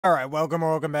Alright,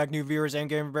 welcome back, new viewers and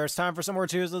Game Bears. Time for some more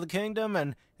Tears of the Kingdom,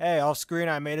 and hey, off screen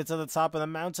I made it to the top of the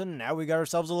mountain, and now we got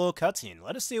ourselves a little cutscene.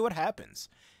 Let us see what happens.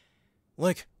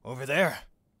 Link, over there.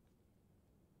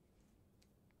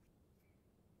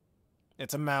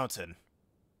 It's a mountain.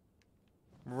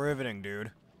 Riveting, dude.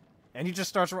 And he just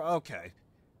starts, okay.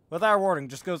 Without warning,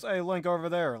 just goes, hey, Link, over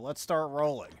there, let's start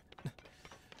rolling.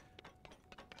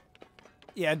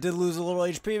 Yeah, I did lose a little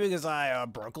HP because I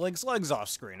broke Link's legs off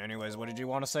screen. Anyways, what did you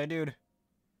want to say, dude?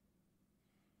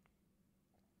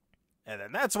 And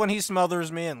then that's when he smothers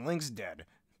me and Link's dead.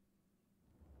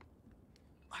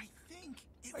 I think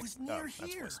it was near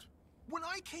here. When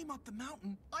I came up the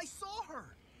mountain, I saw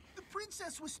her. The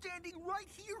princess was standing right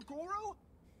here, Goro.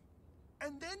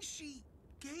 And then she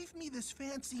gave me this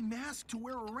fancy mask to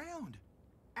wear around.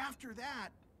 After that,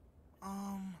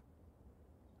 oh,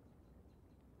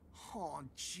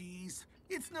 jeez.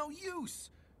 It's no use.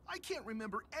 I can't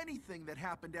remember anything that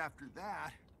happened after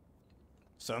that.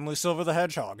 Suddenly Silver the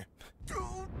Hedgehog.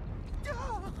 Oh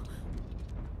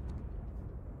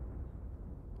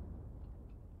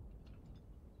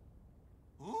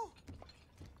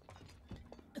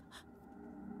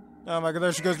my god,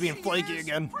 there she goes being flaky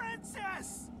again.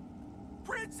 Princess!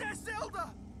 Princess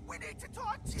Zelda! We need to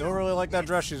talk to you! Still really like that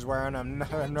dress she's wearing. I'm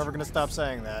never gonna stop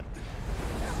saying that.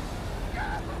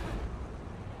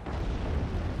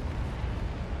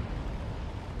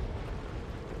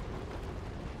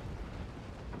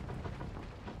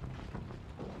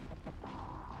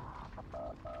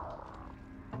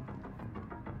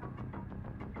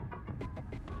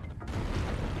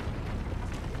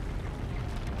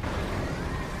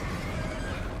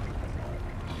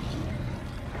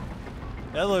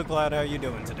 Hello, Cloud. How you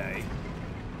doing today?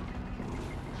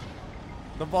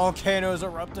 The volcano's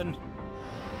erupting.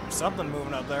 There's something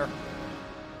moving up there.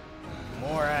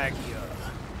 More Agia.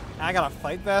 I gotta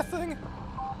fight that thing?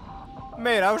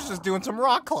 Mate, I was just doing some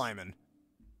rock climbing.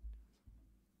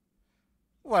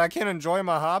 What, I can't enjoy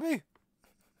my hobby?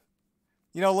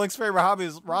 You know, Link's favorite hobby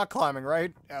is rock climbing,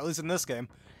 right? At least in this game.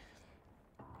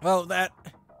 Well, that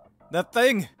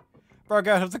thing broke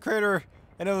out of the crater,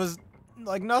 and it was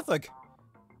like nothing.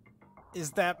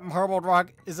 Is that marbled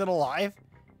rock, is it alive?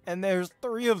 And there's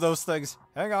 3 of those things.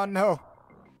 Hang on, no.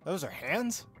 Those are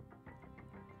hands?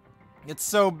 It's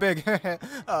so big.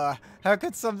 How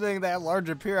could something that large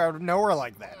appear out of nowhere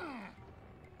like that?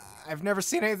 I've never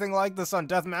seen anything like this on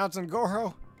Death Mountain,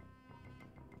 Goro.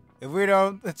 If we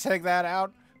don't take that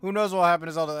out, who knows what will happen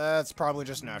to Zelda? That's probably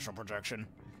just natural projection.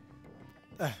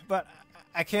 But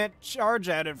I can't charge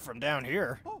at it from down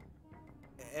here.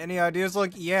 Any ideas?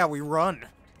 Like, yeah, we run.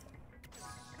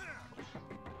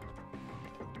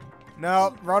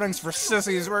 No, running's for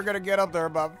sissies. We're gonna get up there,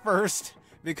 but first,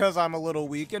 because I'm a little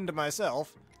weakened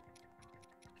myself,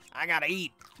 I gotta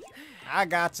eat. I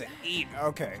got to eat.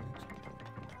 Okay.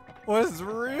 Was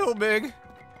real big.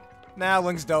 Now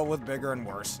Link's dealt with bigger and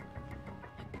worse.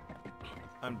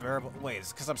 Unbearable. Wait,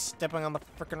 it's because I'm stepping on the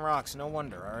frickin' rocks. No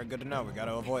wonder. Alright, good to know. We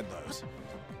gotta avoid those.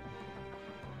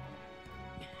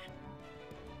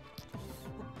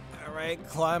 Alright,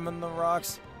 climbing the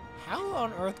rocks. How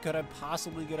on earth could I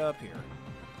possibly get up here?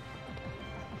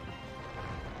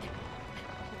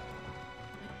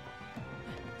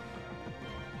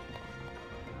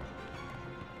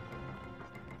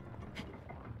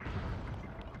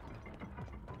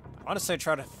 I want to say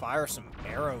try to fire some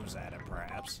arrows at it,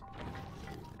 perhaps.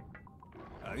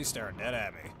 Oh, he's staring dead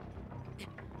at me.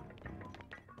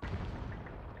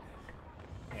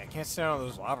 Yeah, I can't stand on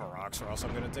those lava rocks or else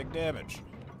I'm gonna take damage.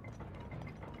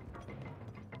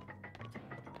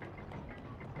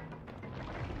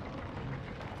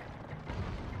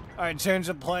 Alright, change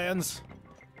of plans.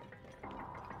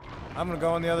 I'm gonna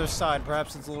go on the other side.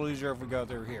 Perhaps it's a little easier if we go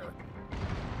through here.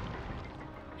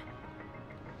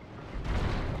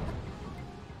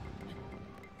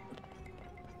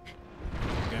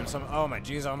 Getting some. Oh my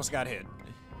jeez, I almost got hit.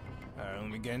 Alright, let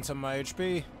me gain some of my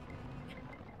HP.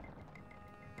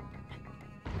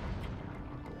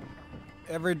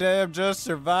 Every day I'm just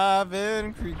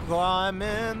surviving, creep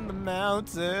climbing the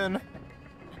mountain.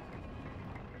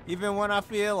 Even when I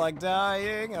feel like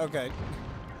dying. Okay.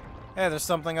 Hey, there's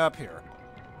something up here.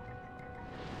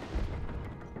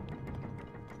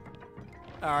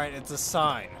 Alright, it's a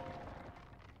sign.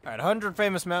 Alright, 100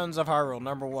 famous mountains of Hyrule.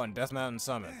 Number 1, Death Mountain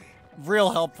Summit.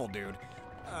 Real helpful, dude.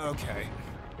 Okay.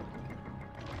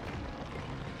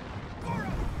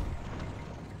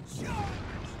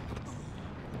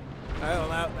 Well,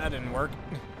 that didn't work.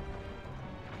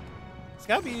 It's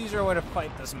gotta be an easier way to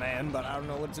fight this man, but I don't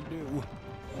know what to do.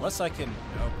 Unless I can...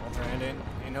 Nope, Ultra Hand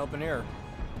ain't helping here.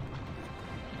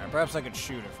 Alright, perhaps I could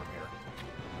shoot it from here.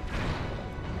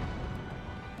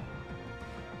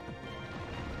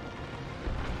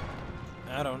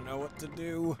 I don't know what to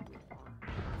do.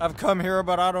 I've come here,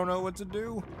 but I don't know what to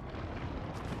do.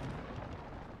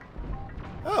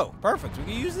 Oh, perfect. We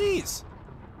can use these.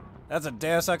 That's a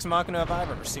Deus Ex Machina if I've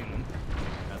ever seen them.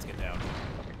 Let's get down.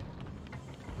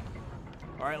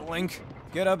 Alright, Link.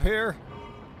 Get up here.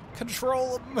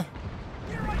 Control him.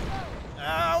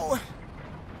 Ow.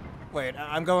 Wait,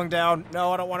 I'm going down.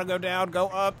 No, I don't want to go down. Go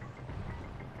up.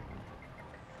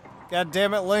 God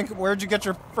damn it, Link. Where'd you get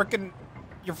your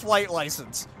flight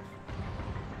license?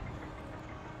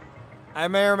 I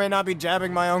may or may not be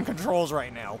jabbing my own controls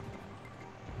right now.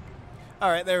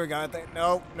 Alright, there we go.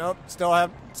 Nope, nope. Still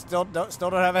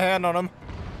don't have a hand on him.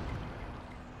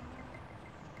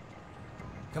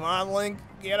 Come on, Link.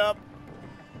 Get up.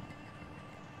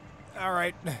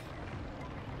 Alright.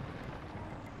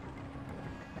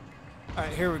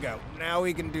 Alright, here we go. Now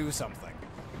we can do something.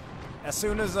 As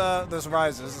soon as this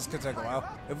rises, this could take a while.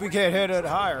 If we can't hit it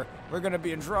higher, we're gonna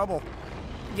be in trouble.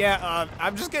 Yeah,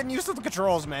 I'm just getting used to the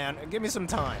controls, man. Give me some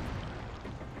time.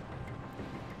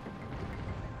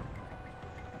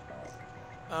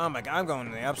 Oh my god, I'm going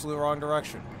in the absolute wrong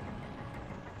direction.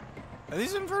 Are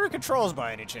these inverted controls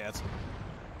by any chance?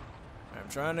 I'm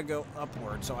trying to go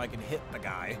upward so I can hit the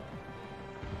guy.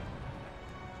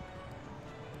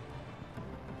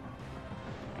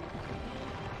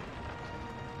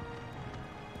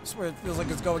 I swear it feels like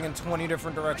it's going in 20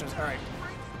 different directions. Alright.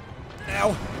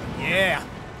 Ow! Yeah!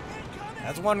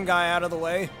 That's one guy out of the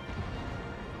way.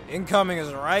 Incoming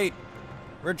is right.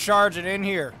 We're charging in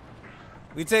here.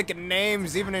 We taking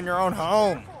names even in your own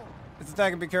home. It's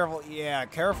attacking, be careful. Yeah,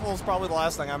 careful is probably the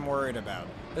last thing I'm worried about.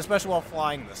 Especially while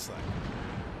flying this thing.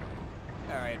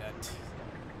 Alright,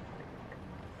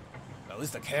 at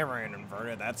least the camera ain't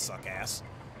inverted. That suck ass.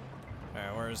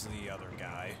 Alright, where's the other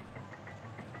guy?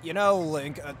 You know,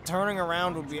 Link, turning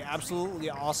around would be absolutely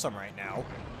awesome right now.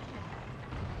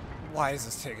 Why is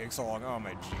this taking so long? Oh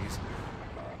my jeez.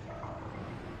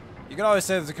 You can always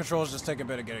say that the controls just take a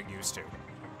bit of getting used to.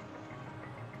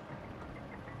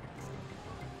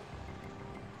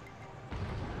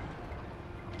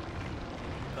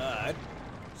 But,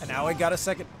 and now I got a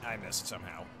second. I missed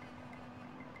somehow.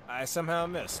 I somehow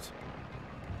missed.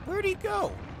 Where'd he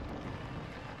go?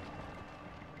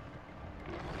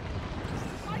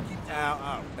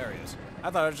 Ow, oh, there he is. I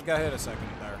thought I just got hit a second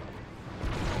there.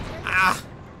 Ah!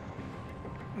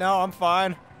 No, I'm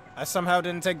fine. I somehow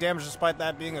didn't take damage despite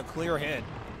that being a clear hit.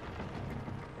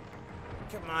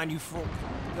 Come on, you fool.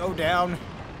 Go down.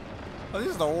 Oh, this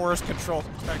is the worst control.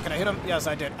 Can I hit him? Yes,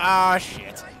 I did. Ah,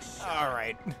 shit.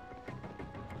 Alright.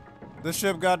 The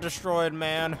ship got destroyed,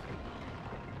 man.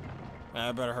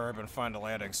 I better hurry up and find a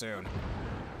landing soon.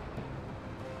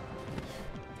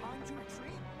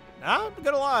 I'm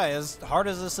gonna lie, as hard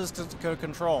as this is to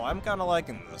control, I'm kinda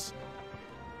liking this.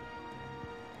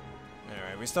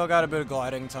 Alright, we still got a bit of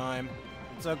gliding time.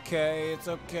 It's okay, it's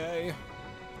okay.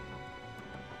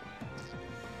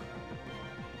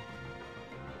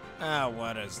 Ah,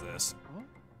 what is this?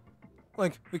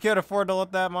 Like, we can't afford to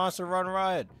let that monster run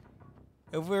riot.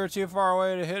 If we were too far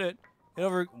away to hit it,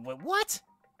 it'll what?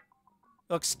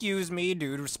 Excuse me,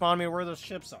 dude, respond me where those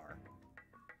ships are.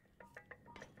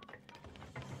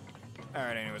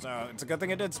 Alright, anyways, it's a good thing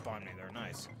it did spawn me there,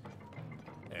 nice.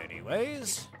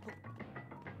 Anyways.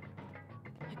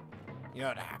 You know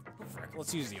what, frick,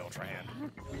 let's use the Ultra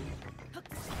Hand.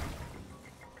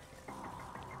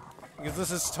 Because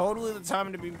this is totally the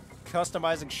time to be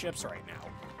customizing ships right now.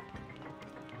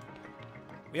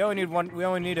 We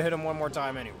only need to hit him one more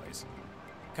time anyways.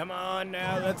 Come on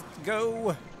now, let's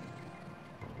go.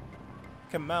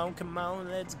 Come on,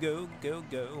 let's go, go,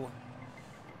 go.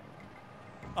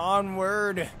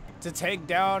 Onward to take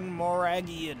down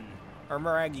Moragian, or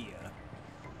Moragia.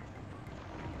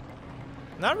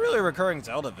 Not really a recurring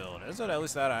Zelda villain, is it? At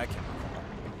least that I can recall.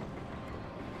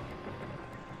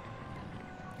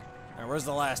 Alright, where's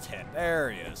the last hit?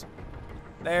 There he is.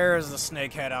 There's the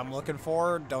snake head I'm looking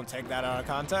for. Don't take that out of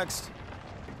context.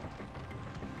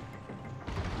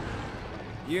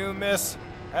 You miss.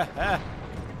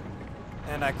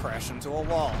 And I crash into a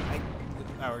wall.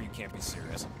 Oh, you can't be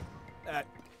serious.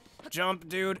 Jump,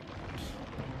 dude.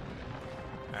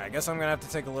 Alright, I guess I'm gonna have to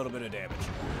take a little bit of damage.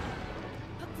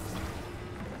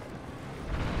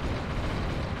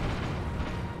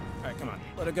 Alright, come on.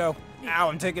 Let it go. Ow,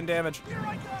 I'm taking damage. Here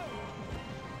I go.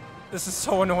 This is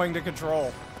so annoying to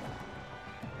control.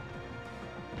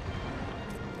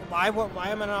 Why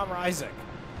am I not rising?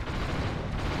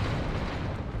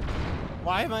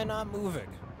 Why am I not moving?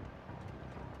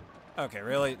 Okay,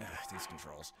 really? These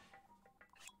controls.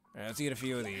 Alright, let's eat a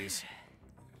few of these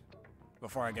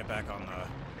before I get back on the...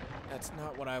 That's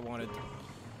not what I wanted.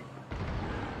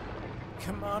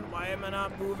 Come on, why am I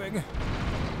not moving?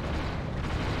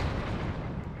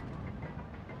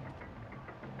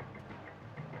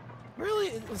 Really?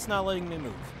 It's not letting me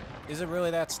move. Is it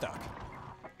really that stuck?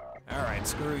 Alright,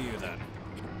 screw you then.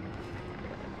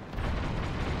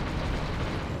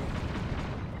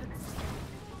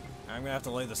 I'm gonna have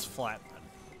to lay this flat then.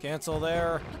 Cancel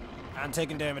there. I'm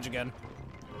taking damage again.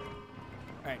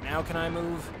 Alright, now can I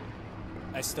move?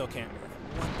 I still can't move.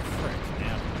 What the frick,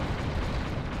 man?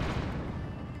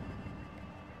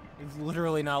 It's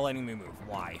literally not letting me move.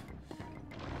 Why?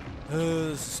 This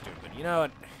is stupid. You know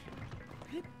what?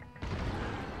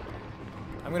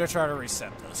 I'm gonna try to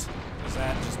reset this, because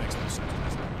that just makes no sense.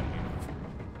 That's not letting me move.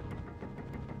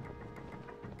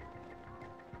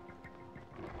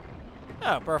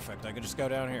 Oh, perfect. I could just go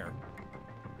down here.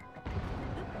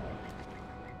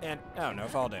 And, oh, no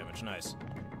fall damage. Nice.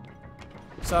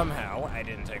 Somehow, I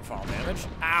didn't take fall damage.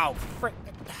 Ow, frick.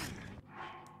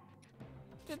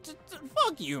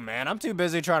 Fuck you, man. I'm too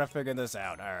busy trying to figure this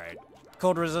out. Alright.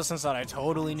 Cold resistance that I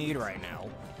totally need right now.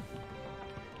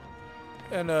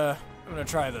 And, I'm gonna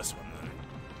try this one, then.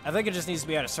 I think it just needs to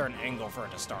be at a certain angle for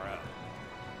it to start up.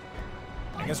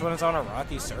 I guess when it's on a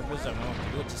rocky surface, I won't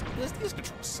do it. Just, these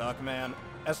controls suck, man.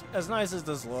 As nice as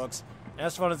this looks, and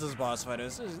as fun as this boss fight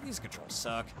is, these controls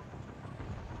suck.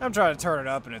 I'm trying to turn it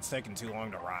up, and it's taking too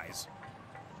long to rise.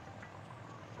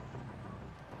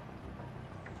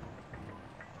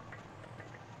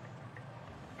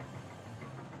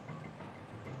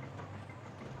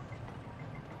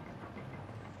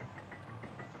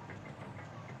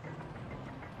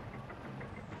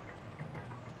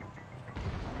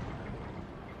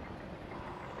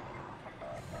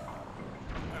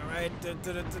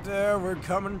 Alright, we're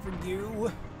coming for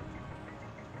you.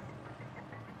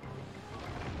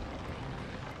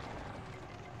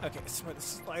 Okay, so when the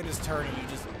slide is turning, you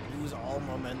just lose all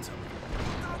momentum.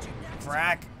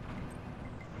 Frack!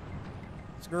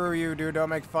 Screw you, dude, don't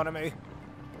make fun of me.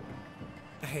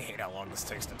 I hate how long this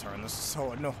takes to turn, this is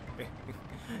so annoying.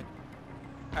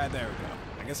 Alright, there we go.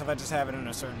 I guess if I just have it in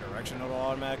a certain direction, it'll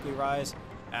automatically rise.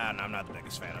 Ah, no, I'm not the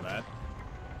biggest fan of that.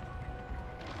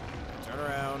 Turn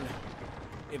around.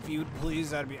 If you'd please,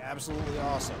 that'd be absolutely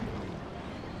awesome.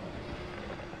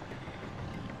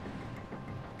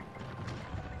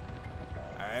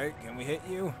 Alright, can we hit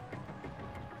you?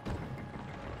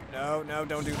 No, no,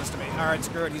 don't do this to me. Alright,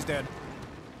 screw it, he's dead.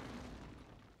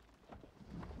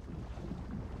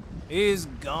 He's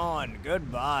gone.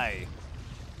 Goodbye.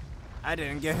 I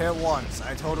didn't get hit once.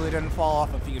 I totally didn't fall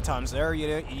off a few times there.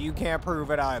 You can't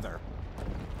prove it either.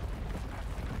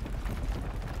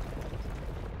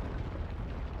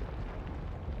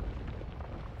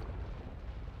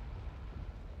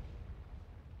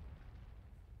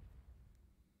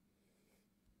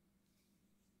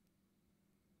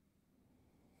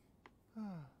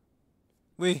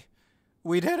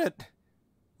 We did it.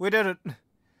 We did it.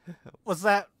 What's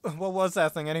that? What was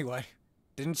that thing anyway?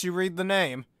 Didn't you read the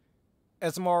name?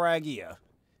 It's Moragia.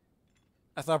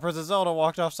 I thought Princess Zelda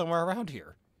walked off somewhere around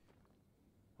here.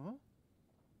 Huh?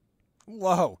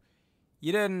 Whoa.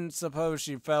 You didn't suppose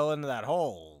she fell into that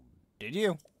hole, did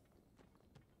you?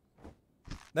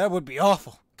 That would be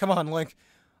awful. Come on, Link.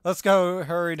 Let's go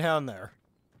hurry down there.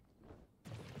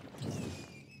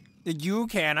 You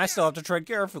can. I still have to tread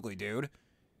carefully, dude.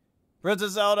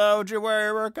 Princess Zelda, don't you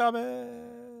worry, we're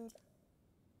coming.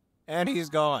 And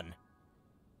he's gone.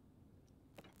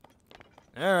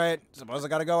 Alright, suppose I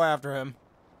gotta go after him.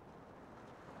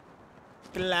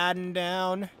 Gliding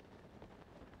down.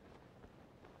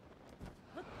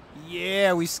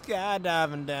 Yeah, we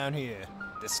skydiving down here.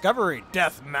 Discovery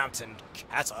Death Mountain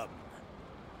Chasm.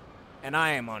 And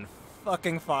I am on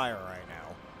fucking fire right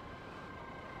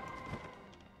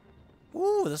now.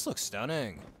 Ooh, this looks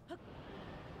stunning.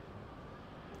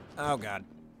 Oh, God.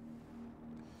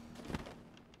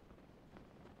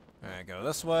 Alright, go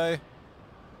this way.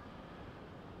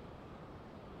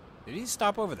 Did he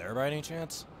stop over there by any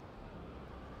chance?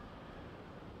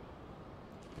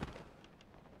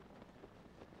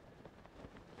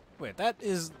 Wait, that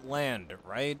is land,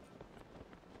 right?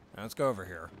 Now let's go over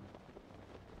here.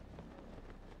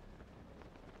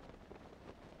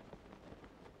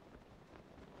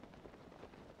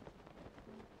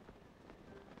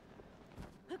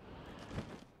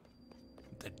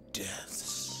 The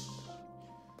deaths.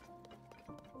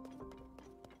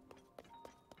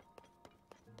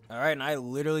 Alright, and I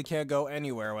literally can't go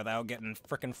anywhere without getting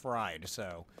frickin' fried,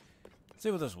 so... Let's see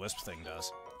what this wisp thing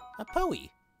does. A Poe.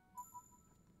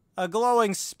 A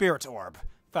glowing spirit orb,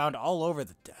 found all over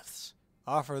the deaths.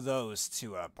 Offer those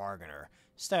to a bargainer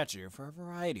statue for a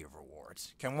variety of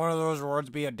rewards. Can one of those rewards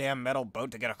be a damn metal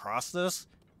boat to get across this?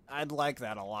 I'd like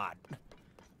that a lot.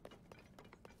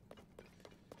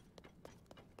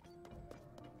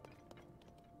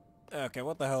 Okay,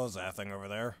 what the hell is that thing over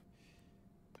there?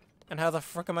 And how the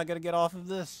frick am I gonna get off of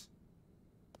this?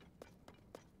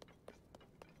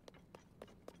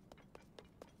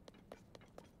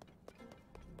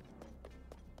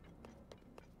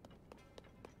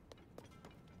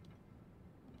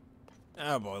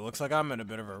 Oh boy, looks like I'm in a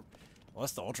bit of a...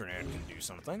 Unless the Ultraman can do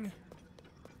something.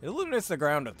 It illuminates the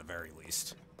ground at the very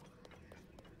least.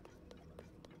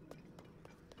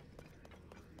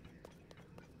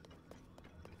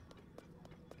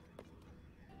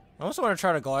 I also want to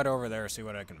try to glide over there and see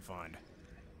what I can find.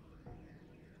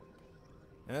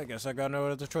 Yeah, I guess I got no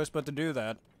other choice but to do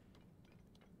that.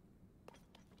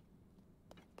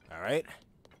 Alright.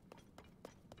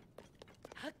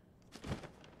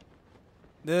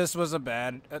 This was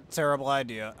a terrible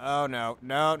idea. Oh no,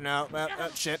 no.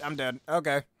 Shit, I'm dead.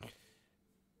 Okay.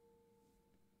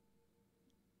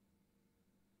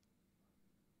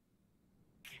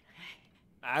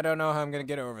 I don't know how I'm gonna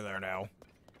get over there now.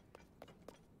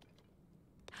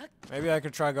 Maybe I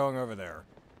could try going over there.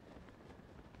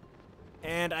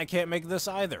 And I can't make this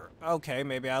either. Okay,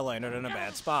 maybe I landed in a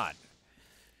bad spot.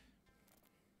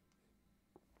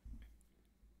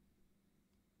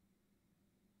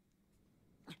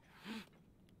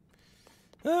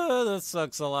 That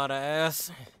sucks a lot of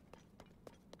ass.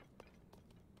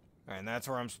 And that's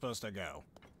where I'm supposed to go.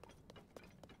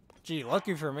 Gee,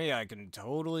 lucky for me, I can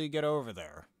totally get over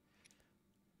there.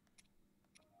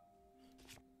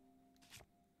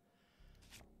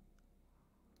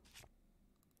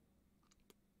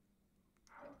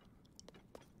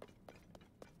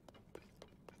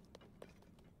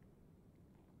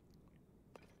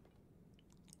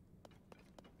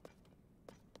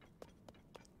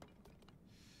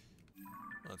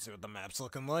 Let's see what the map's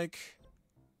looking like.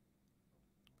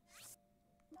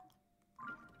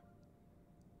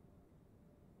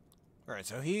 Alright,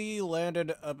 so he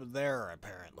landed up there,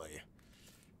 apparently.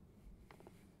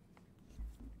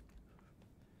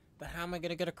 But how am I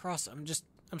gonna get across?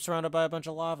 I'm surrounded by a bunch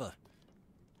of lava.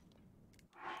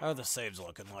 How are the saves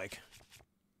looking like?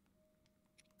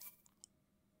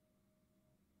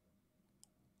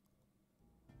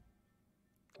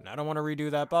 And I don't want to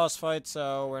redo that boss fight,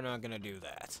 so we're not gonna do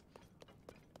that.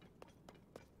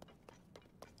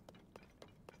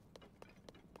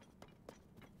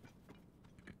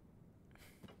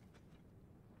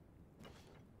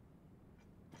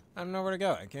 I don't know where to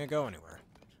go. I can't go anywhere.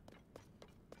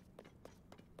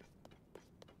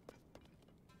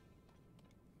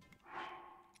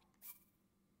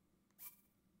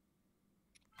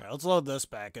 Alright, let's load this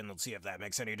back and let's see if that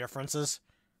makes any differences.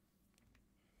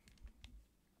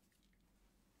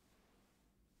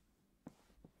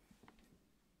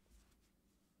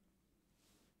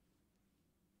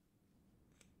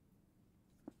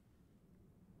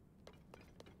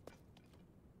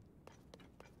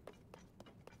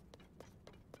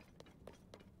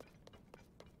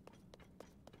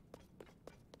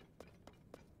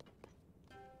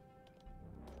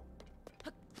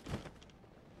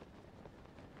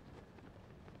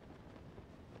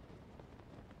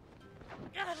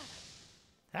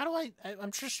 How do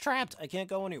I'm just trapped. I can't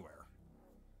go anywhere.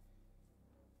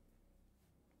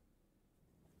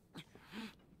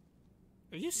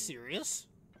 Are you serious?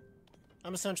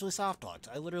 I'm essentially soft-locked.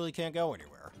 I literally can't go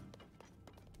anywhere.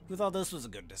 Who thought this was a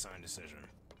good design decision?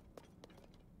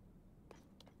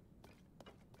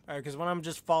 Alright, because when I'm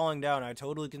just falling down, I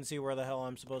totally can see where the hell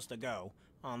I'm supposed to go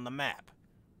on the map.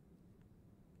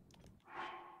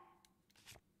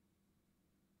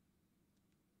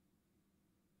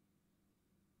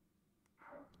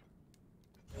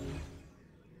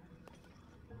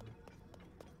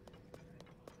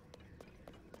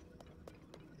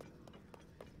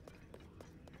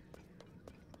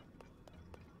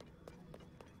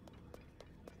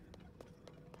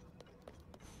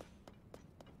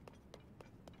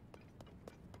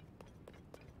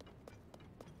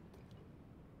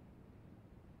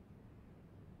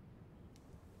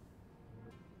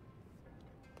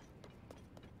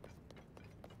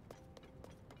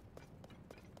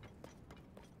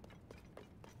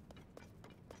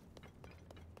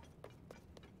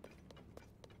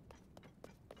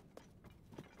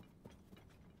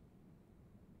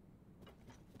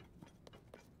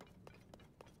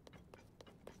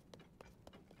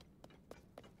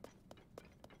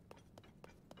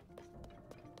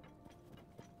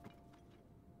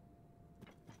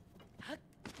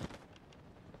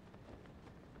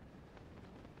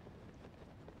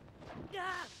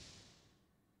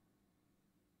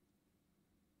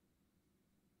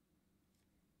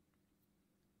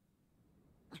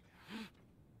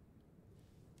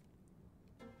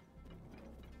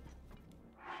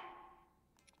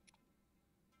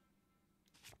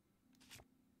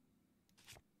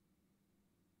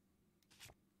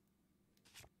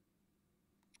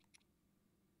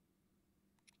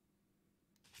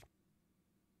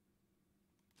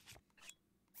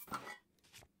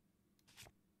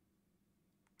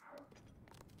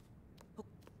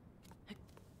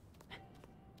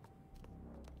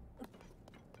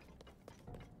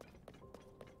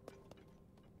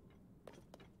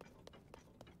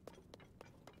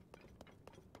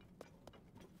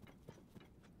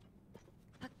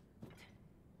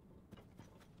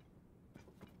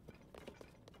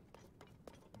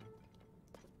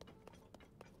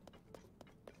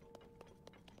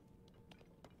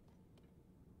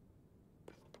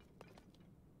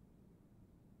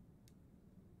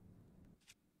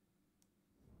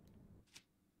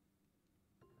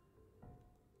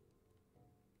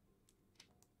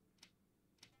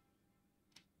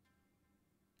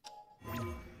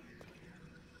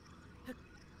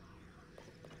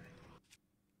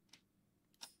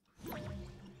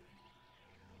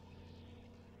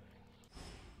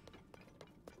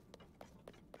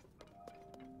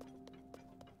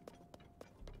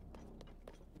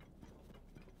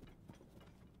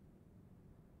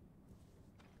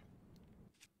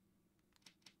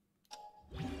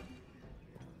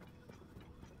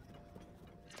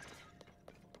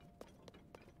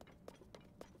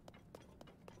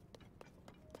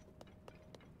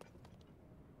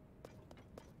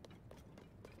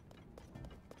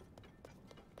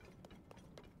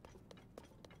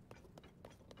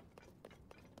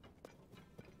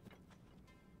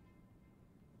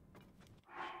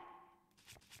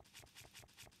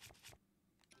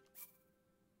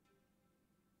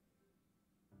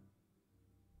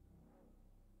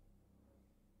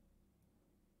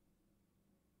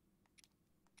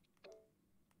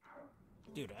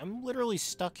 Dude, I'm literally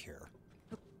stuck here.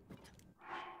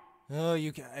 Oh,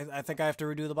 I think I have to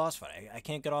redo the boss fight. I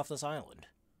can't get off this island.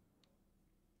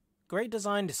 Great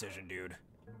design decision, dude.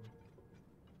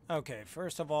 Okay,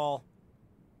 first of all,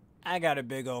 I got a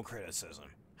big old criticism.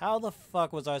 How the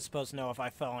fuck was I supposed to know if I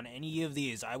fell on any of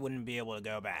these, I wouldn't be able to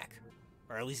go back?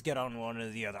 Or at least get on one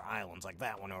of the other islands, like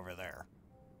that one over there.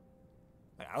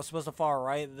 Like, I was supposed to fall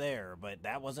right there, but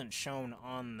that wasn't shown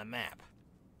on the map.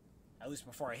 At least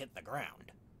before I hit the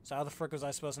ground. So how the frick was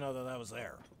I supposed to know that that was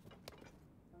there?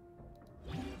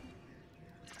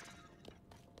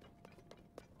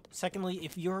 Secondly,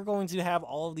 if you're going to have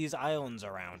all of these islands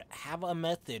around, have a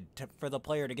method for the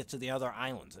player to get to the other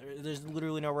islands. There's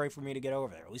literally no way for me to get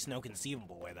over there. At least no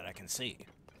conceivable way that I can see.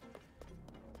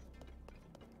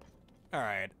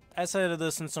 Alright, I said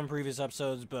this in some previous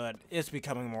episodes, but it's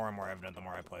becoming more and more evident the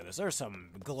more I play this. There's some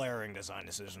glaring design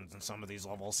decisions in some of these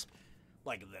levels.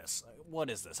 Like this.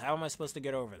 What is this? How am I supposed to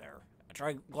get over there? I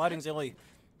tried gliding's the only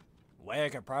way I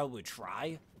could probably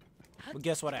try. But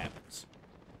guess what happens?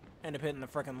 End up hitting the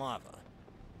frickin' lava.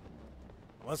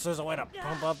 Unless there's a way to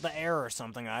pump up the air or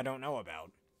something I don't know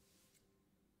about.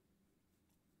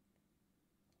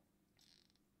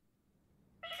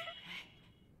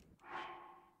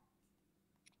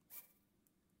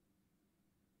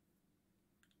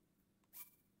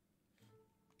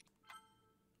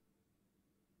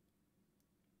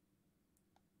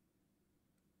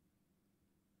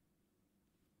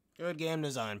 Good game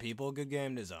design, people. Good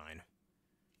game design.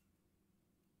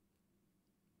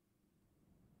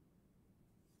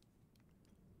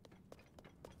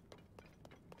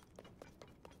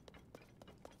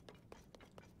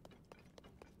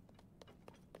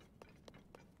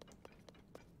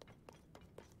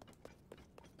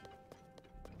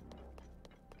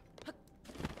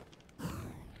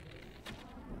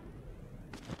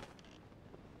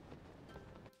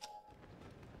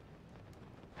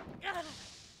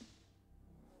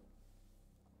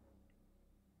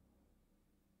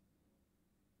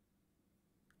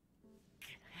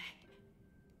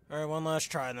 Alright, one last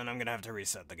try, and then I'm gonna have to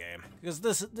reset the game.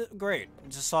 Because great.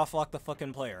 Just soft lock the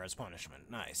fucking player as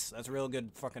punishment. Nice. That's a real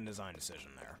good fucking design decision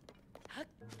there.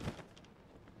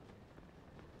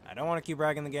 I don't want to keep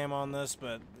ragging the game on this,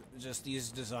 but just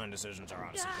these design decisions are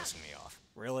honestly pissing me off.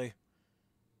 Really?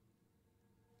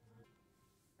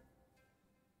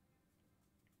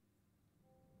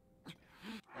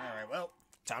 Alright, well,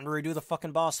 time to redo the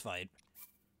fucking boss fight.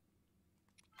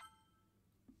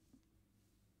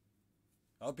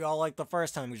 Hope y'all liked the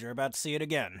first time, because you're about to see it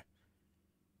again.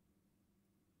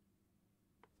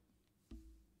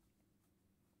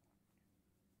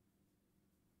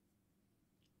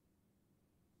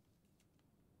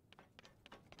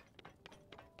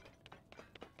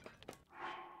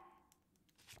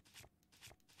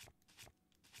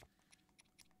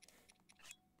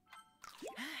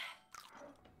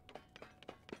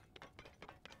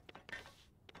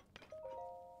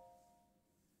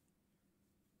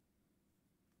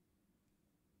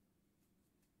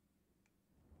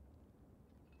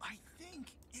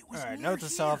 Alright, note to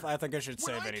self, I think I should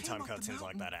save anytime cutscenes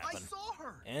like that happen.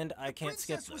 And I can't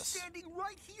skip this.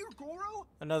 Right here, Goro.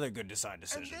 Another good design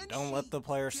decision. Don't let the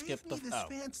player skip the... Oh,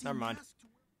 never mind.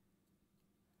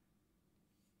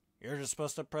 You're just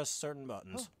supposed to press certain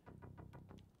buttons.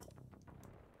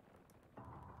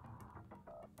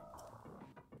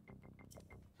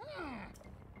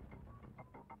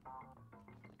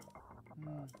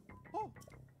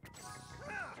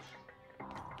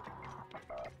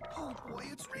 Oh boy,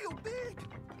 it's real big!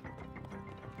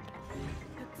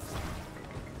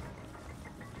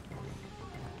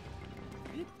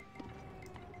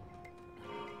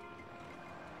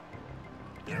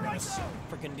 Here I go!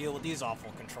 Freaking deal with these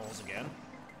awful controls again.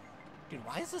 Dude,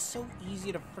 why is this so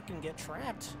easy to freaking get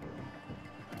trapped?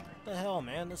 What the hell,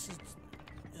 man? This is...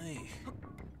 Ugh.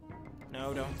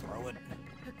 No, don't throw it.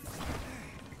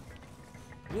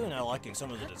 I'm really not liking some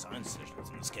of the design decisions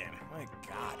in this game. My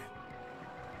god.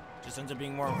 Just ends up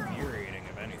being more infuriating,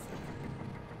 if anything.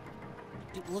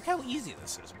 Dude, look how easy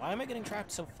this is. Why am I getting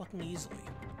trapped so fucking easily?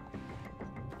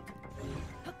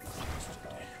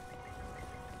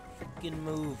 Freaking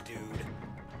move, dude.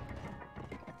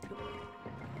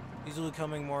 Easily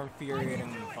becoming more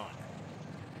infuriating than fun.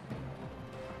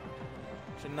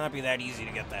 Should not be that easy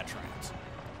to get that trapped.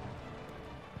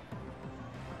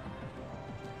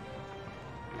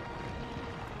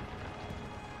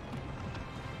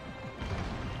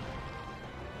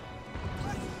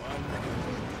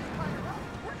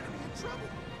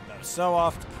 So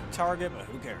off target, but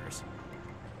who cares?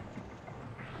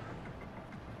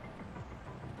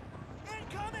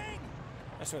 Incoming!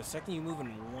 I swear, the second you move in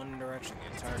one direction,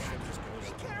 the entire ship just goes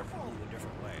a completely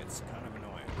different way. It's kind of annoying.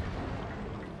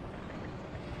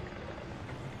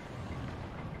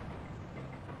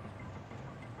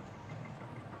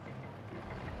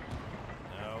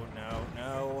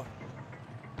 No.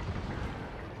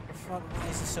 Fuck, why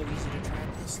is it so easy to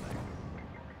track this thing?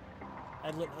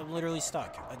 I'm literally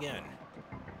stuck, again.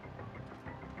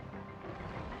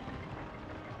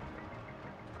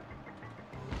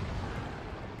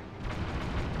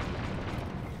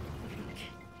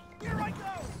 Here I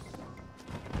go!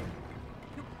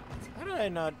 How did I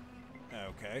not...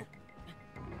 Okay.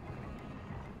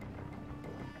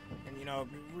 And you know,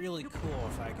 it'd be really cool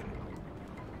if I can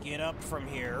get up from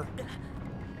here.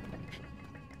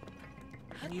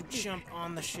 And you jump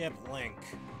on the ship, Link.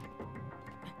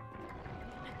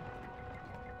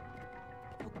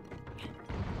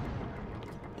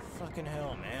 Fucking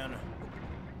hell, man.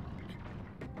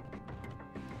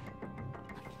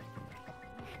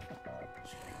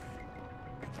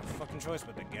 No fucking choice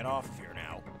but to get off of here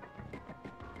now.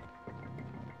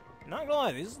 Not gonna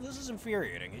lie, this is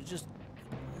infuriating. It's just...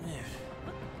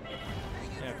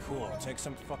 Yeah, cool. Take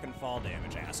some fucking fall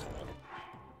damage, asshole.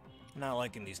 Not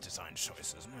liking these design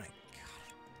choices. My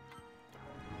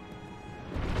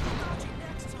god.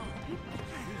 Next time.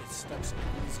 It stuck so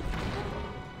easily.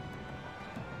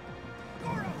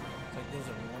 It's like those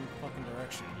in one fucking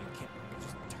direction. You can't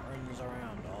just turn those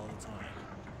around all the time.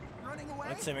 Running away?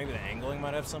 I'd say maybe the angling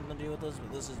might have something to do with this,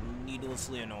 but this is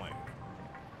needlessly annoying.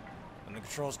 And the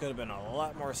controls could have been a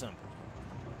lot more simple.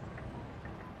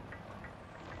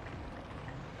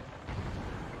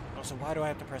 Also, why do I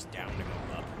have to press down to go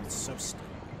up? It's so stupid.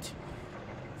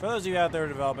 For those of you out there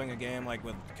developing a game like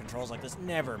with controls like this,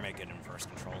 never make it inverse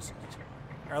controls.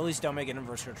 Or at least don't make it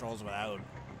inverse controls without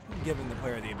giving the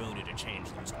player the ability to change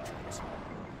those controls.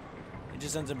 It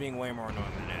just ends up being way more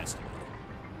annoying than it has to be.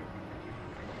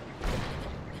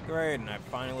 Great, and I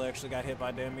finally actually got hit by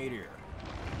a damn meteor.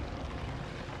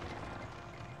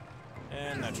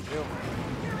 And that should do it.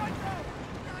 Here I go!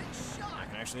 Nice shot! I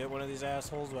can actually hit one of these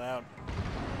assholes without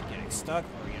getting stuck,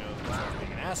 or, you know,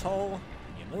 being an asshole.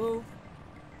 You move.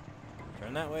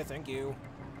 Turn that way, thank you.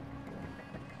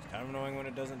 It's kind of annoying when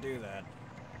it doesn't do that.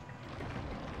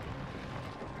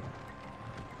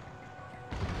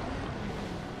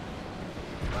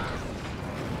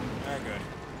 Alright, good.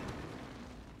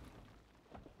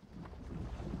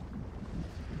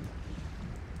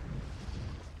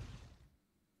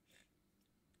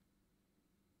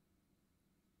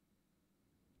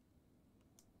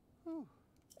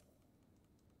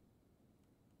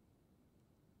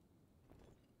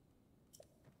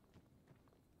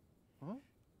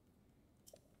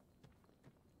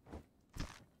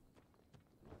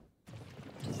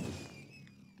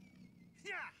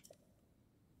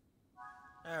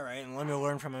 Alright, and let me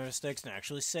learn from my mistakes and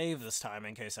actually save this time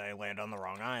in case I land on the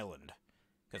wrong island.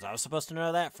 Because I was supposed to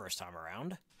know that first time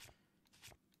around.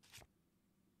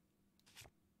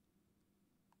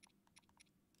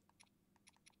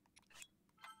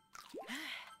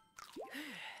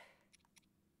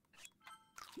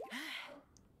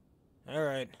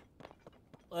 Alright.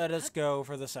 Let us go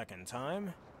for the second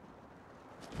time.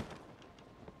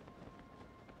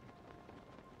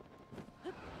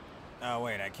 Oh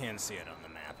wait, I can see it on the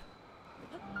map.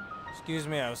 Excuse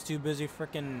me, I was too busy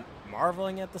frickin'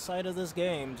 marveling at the sight of this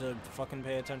game to fucking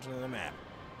pay attention to the map.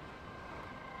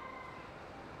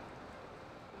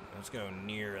 Let's go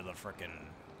near the frickin'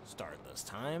 start this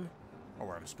time, or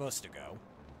where I'm supposed to go.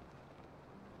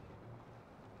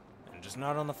 And just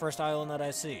not on the first island that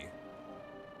I see.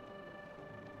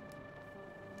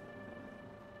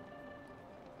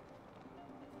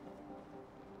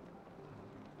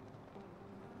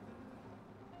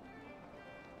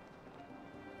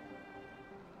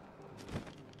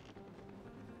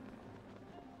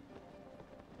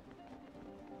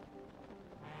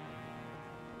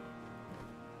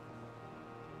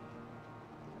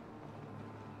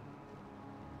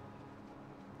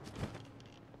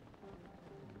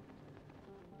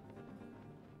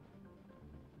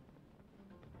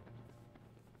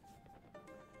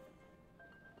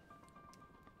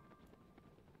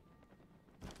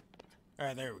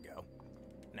 Alright, there we go.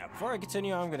 Now, before I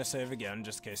continue, I'm gonna save again,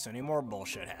 just in case any more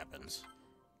bullshit happens.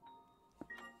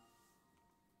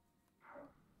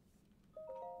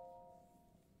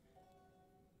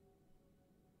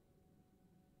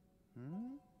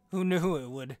 Who knew it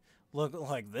would look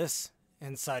like this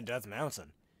inside Death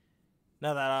Mountain?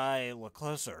 Now that I look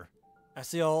closer, I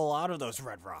see a whole lot of those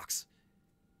red rocks.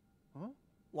 Huh?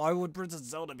 Why would Princess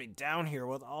Zelda be down here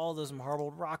with all this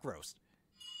marbled rock roast?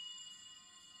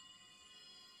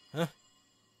 Huh?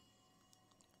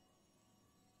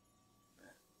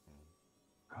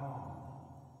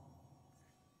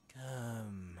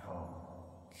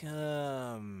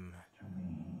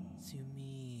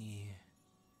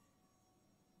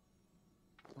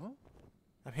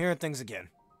 I'm hearing things again.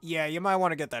 Yeah, you might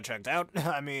want to get that checked out.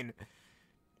 I mean,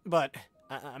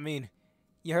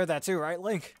 you heard that too, right,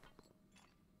 Link?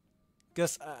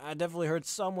 Guess I definitely heard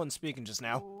someone speaking just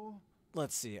now.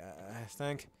 Let's see, I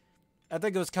think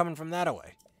it was coming from that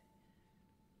away.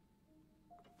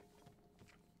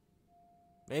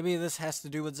 Maybe this has to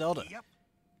do with Zelda. Yep.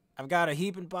 I've got a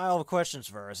heaping pile of questions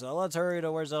for her, so let's hurry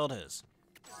to where Zelda is.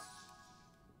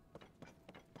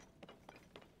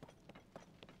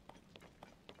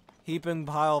 Heaping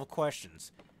pile of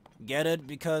questions. Get it?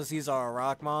 Because he's a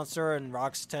rock monster and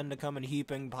rocks tend to come in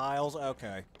heaping piles?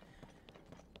 Okay.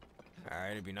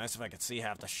 Alright, it'd be nice if I could see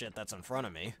half the shit that's in front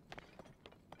of me.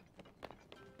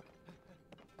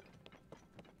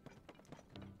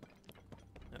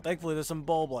 And thankfully there's some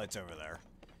bulb lights over there.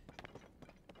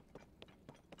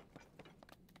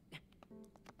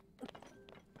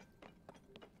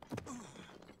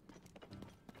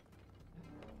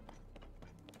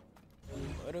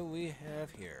 What do we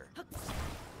have here?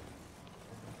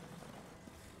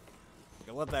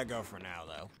 Okay, let that go for now,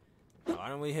 though. Why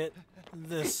don't we hit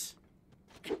this?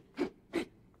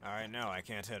 Alright, no, I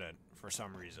can't hit it for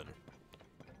some reason.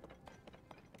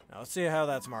 Now, let's see how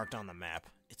that's marked on the map.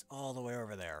 It's all the way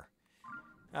over there.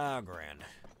 Ah, grand.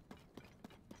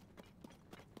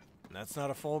 And that's not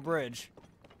a full bridge.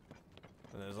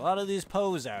 There's a lot of these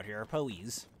poes out here.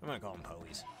 Poes. I'm gonna call them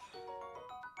poes.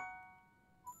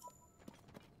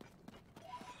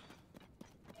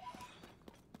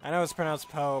 I know it's pronounced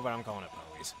Poe, but I'm calling it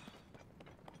Poes.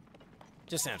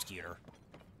 Just sounds cuter.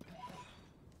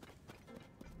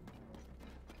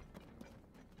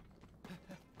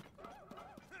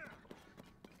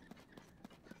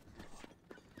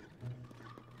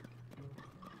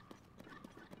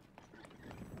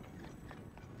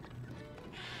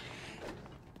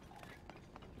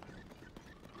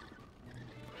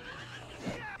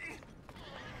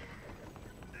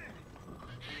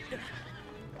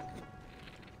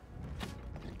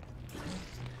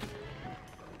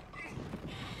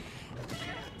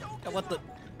 What the?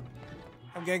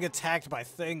 I'm getting attacked by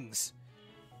things.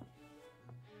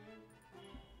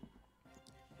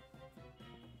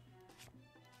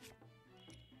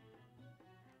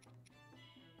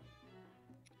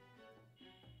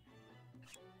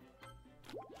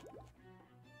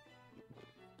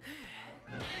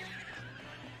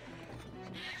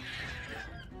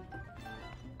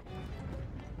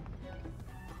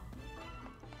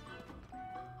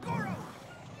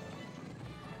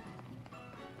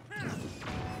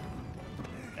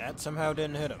 That somehow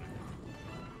didn't hit him.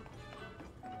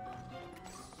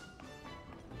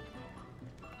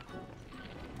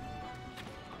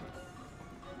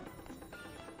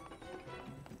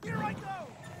 Here I go.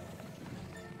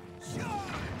 Charge.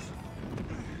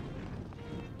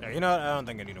 Yeah, you know what? I don't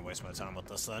think I need to waste my time with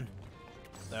this then.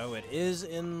 Though it is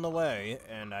in the way,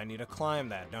 and I need to climb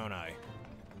that, don't I?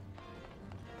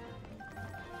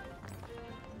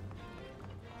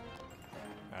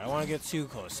 I don't want to get too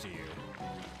close to you.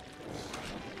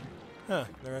 Huh,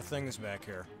 there are things back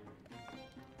here.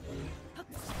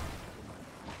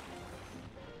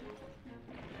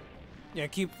 Yeah,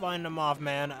 keep finding them off,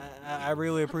 man. I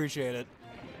really appreciate it.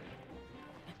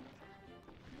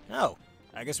 Oh,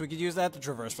 I guess we could use that to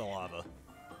traverse the lava.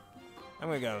 I'm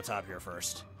gonna go top here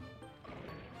first.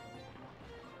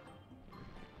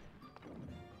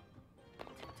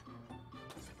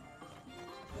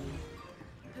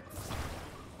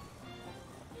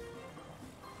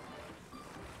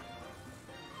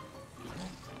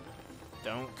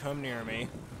 Don't come near me.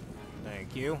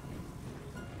 Thank you.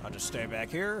 I'll just stay back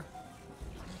here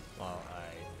while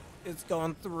it's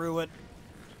going through it.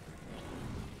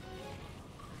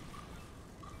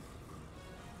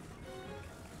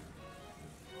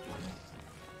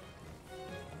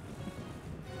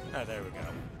 Ah, there we go.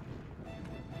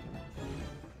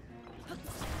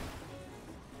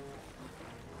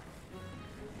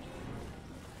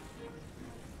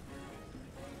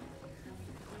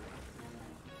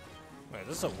 Wait, is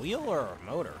this a wheel or a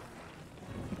motor?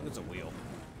 I think it's a wheel.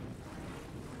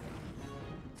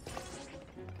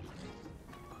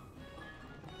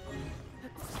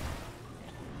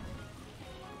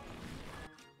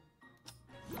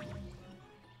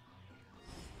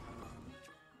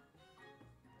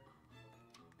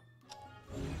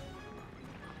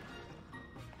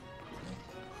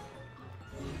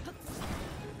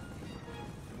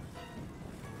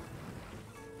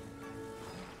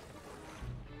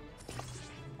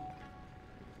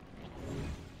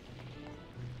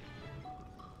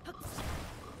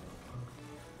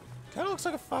 Kind of looks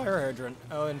like a fire hydrant.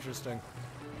 Oh, interesting.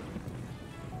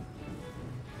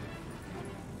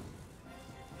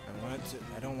 I want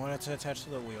want it to attach to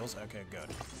the wheels. Okay, good.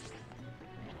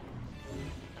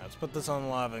 Now let's put this on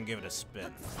lava and give it a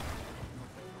spin.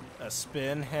 A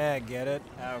spin? Hey, get it?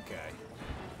 Okay.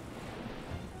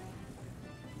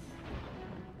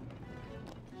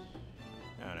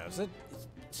 I don't know, is it...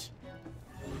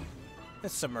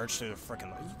 It's submerged through the frickin'...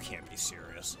 You can't be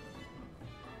serious.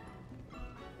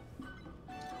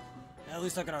 At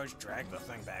least I can always drag the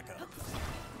thing back up.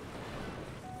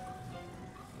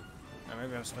 Or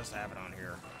maybe I'm supposed to have it on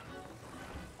here.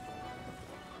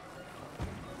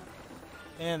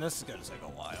 And this is gonna take a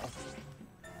while.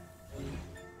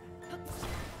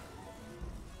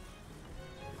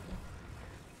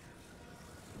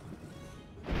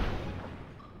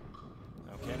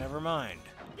 Okay, never mind.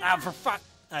 Ah, for fuck!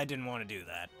 I didn't want to do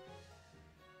that.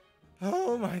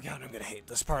 Oh my god, I'm gonna hate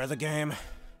this part of the game.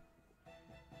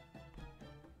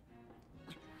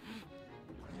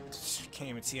 Can't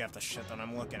even see half the shit that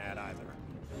I'm looking at either.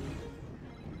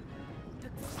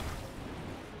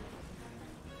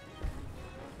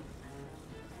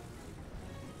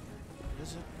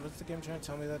 What's the game trying to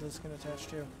tell me that this can attach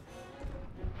to?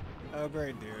 Oh,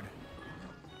 great, dude.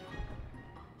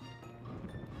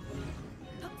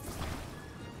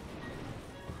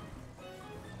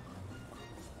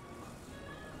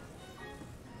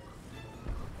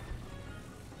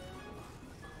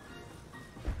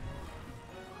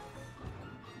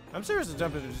 I'm seriously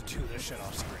tempted to just do this shit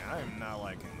off screen. I am not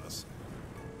liking this.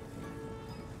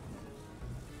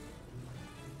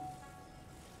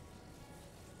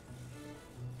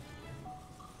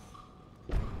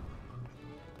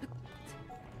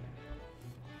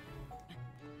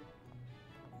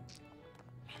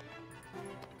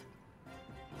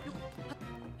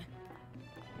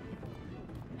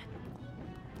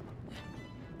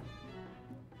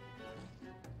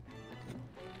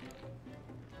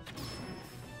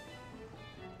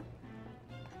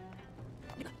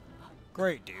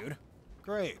 Great, dude.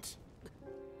 Great.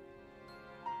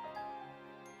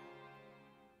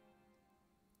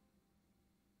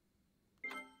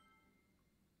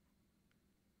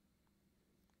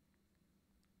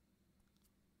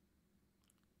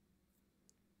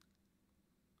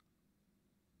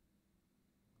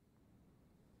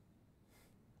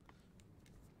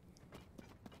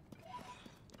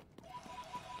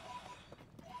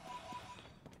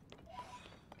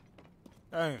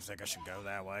 I don't even think I should go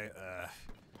that way.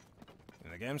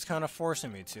 The game's kind of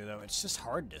forcing me to, though. It's just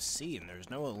hard to see, and there's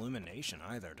no illumination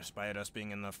either, despite us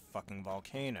being in the fucking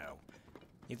volcano.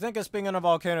 You'd think us being in a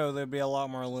volcano, there'd be a lot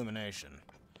more illumination.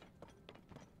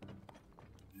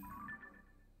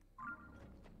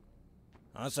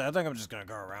 Honestly, I think I'm just gonna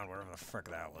go around wherever the frick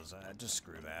that was. Just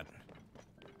screw that.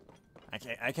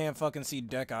 I can't fucking see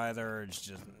deck either. It's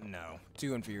just, no.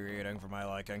 Too infuriating for my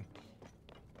liking.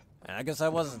 And I guess I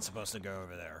wasn't supposed to go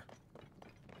over there.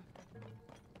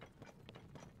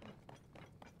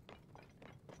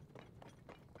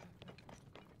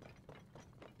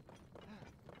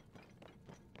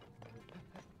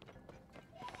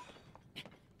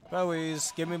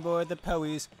 Powies, give me boy the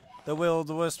powies. The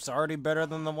will-o'-the-wisp's already better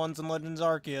than the ones in Legends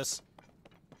Arceus.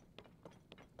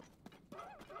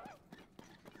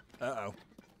 Uh-oh.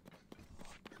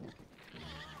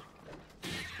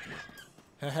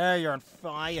 Haha, you're on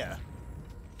fire.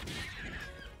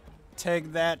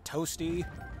 Take that, Toasty.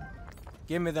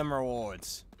 Give me them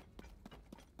rewards.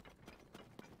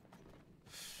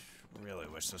 Really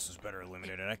wish this was better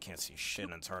illuminated. I can't see shit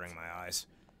and it's hurting my eyes.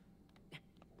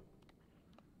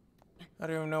 I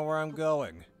don't even know where I'm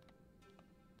going.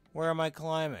 Where am I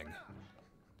climbing?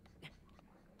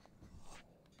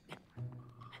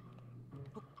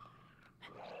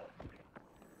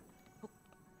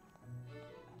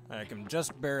 I can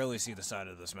just barely see the side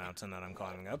of this mountain that I'm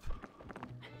climbing up.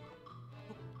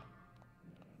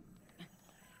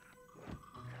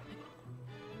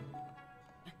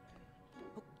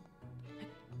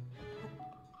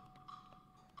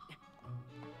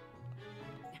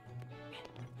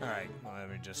 Alright,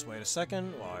 let me just wait a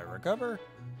second while I recover.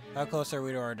 How close are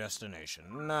we to our destination?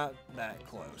 Not that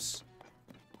close.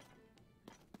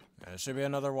 There should be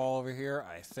another wall over here,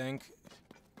 I think.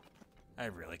 I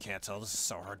really can't tell. This is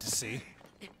so hard to see.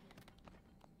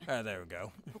 Ah, there we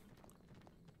go.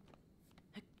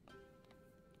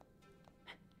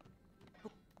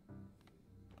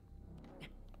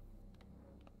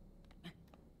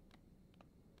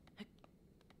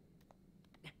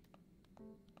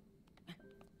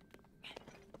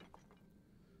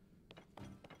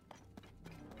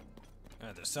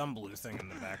 There's some blue thing in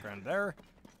the background there.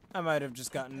 I might have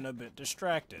just gotten a bit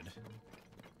distracted.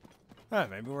 Ah,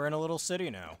 maybe we're in a little city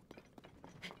now.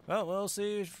 Well, we'll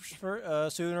see for,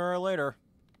 sooner or later.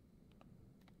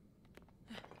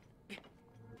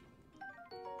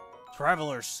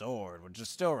 Traveler's Sword, which is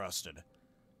still rusted.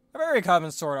 A very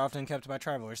common sword often kept by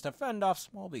travelers to fend off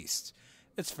small beasts.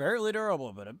 It's fairly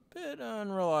durable, but a bit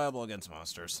unreliable against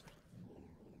monsters.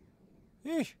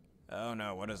 Eesh. Oh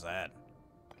no, what is that?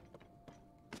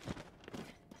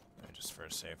 Just for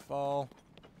a safe fall.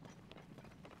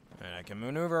 And I can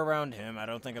maneuver around him. I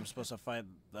don't think I'm supposed to fight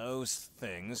those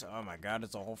things. Oh my god,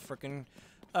 it's a whole freaking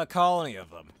colony of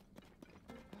them.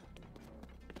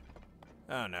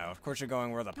 Oh no, of course you're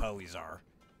going where the Poes are.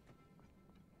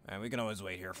 And we can always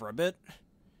wait here for a bit.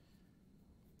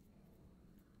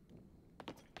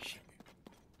 Shit.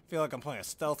 I feel like I'm playing a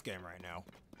stealth game right now.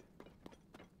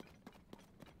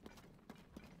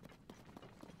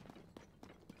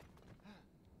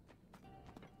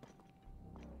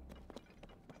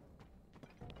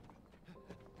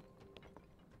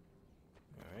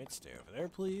 Alright, stay over there,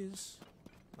 please.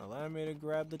 Allow me to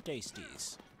grab the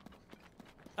tasties.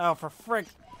 Oh, for frick!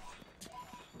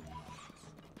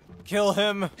 Kill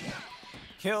him!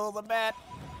 Kill the bat!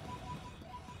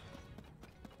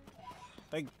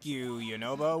 Thank you,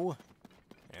 Yunobo.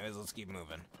 Anyways, let's keep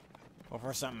moving.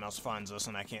 Before something else finds us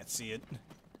and I can't see it.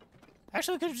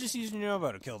 Actually, I could have just used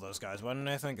Yunobo to kill those guys. Why didn't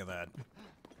I think of that?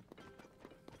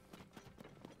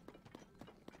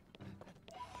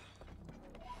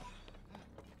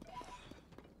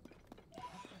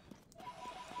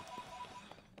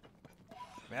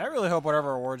 Man, I really hope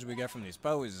whatever rewards we get from these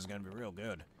Poes is going to be real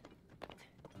good.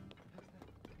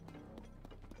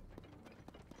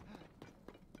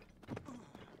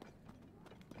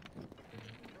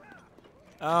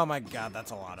 Oh my god, that's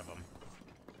a lot of them.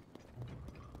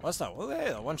 What's that? Oh,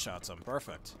 hey, the one-shot's them.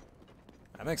 Perfect.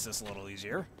 That makes this a little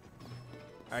easier.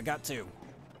 I got two.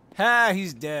 Ha!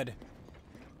 He's dead.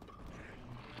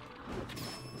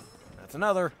 That's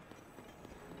another.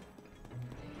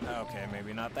 Okay,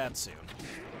 maybe not that soon.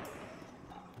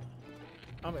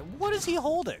 I mean, what is he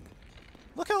holding?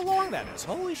 Look how long that is.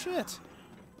 Holy shit.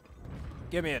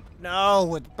 Give me it.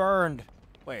 No, it's burned.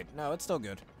 Wait, no, it's still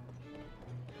good.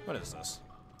 What is this?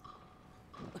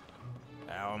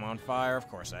 Now I'm on fire. Of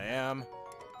course I am.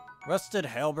 Rusted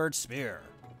halberd spear.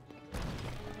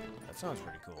 That sounds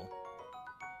pretty cool.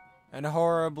 An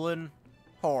horriblin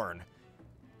horn.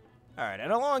 Alright,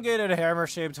 an elongated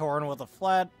hammer-shaped horn with a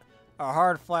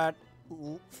hard flat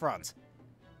front.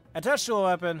 Attach to a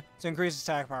weapon to increase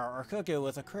attack power, or cook it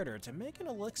with a critter to make an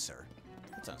elixir.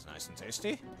 That sounds nice and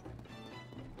tasty.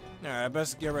 Alright, I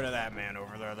best get rid of that man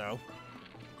over there, though.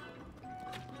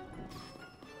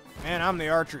 Man, I'm the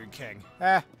archery king.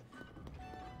 Ah.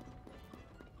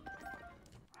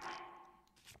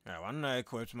 Alright, why don't I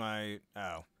equip my...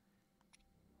 Oh.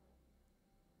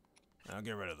 I'll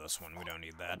get rid of this one. We don't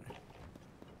need that.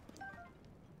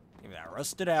 Give me that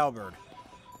rusted halberd.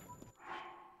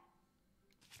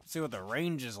 See what the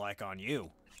range is like on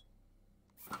you.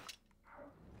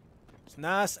 It's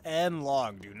nice and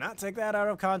long. Do not take that out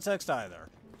of context either.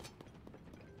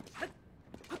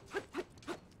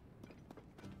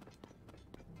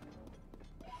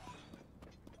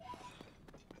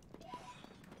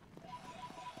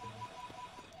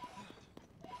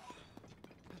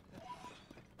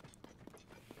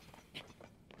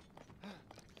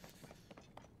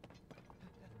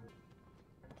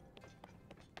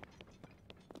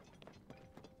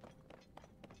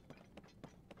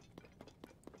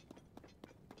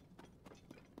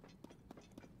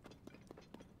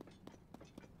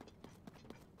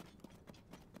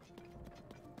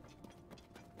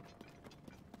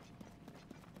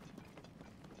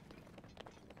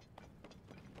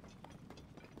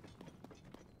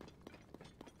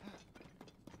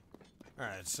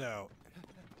 Alright, so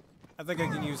I think I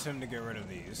can use him to get rid of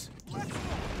these.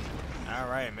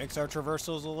 Alright, makes our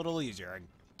traversals a little easier. I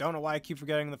don't know why I keep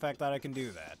forgetting the fact that I can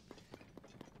do that.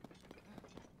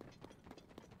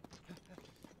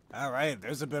 Alright,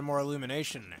 there's a bit more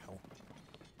illumination now.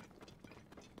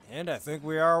 And I think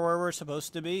we are where we're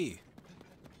supposed to be.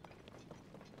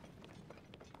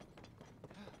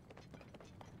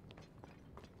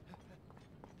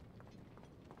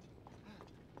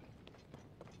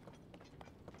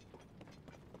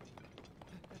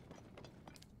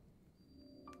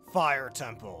 Fire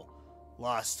Temple.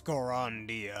 Lost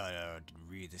Gorondia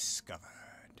rediscovered.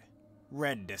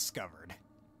 Rediscovered.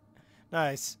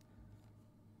 Nice.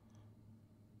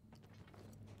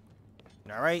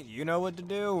 Alright, you know what to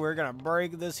do. We're gonna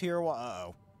break this here.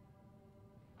 Uh-oh.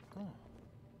 Oh.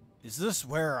 Is this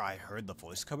where I heard the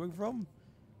voice coming from?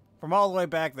 From all the way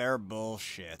back there?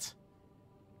 Bullshit.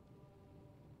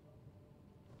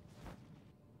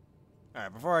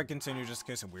 Alright, before I continue, just in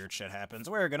case some weird shit happens,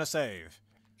 we're gonna save.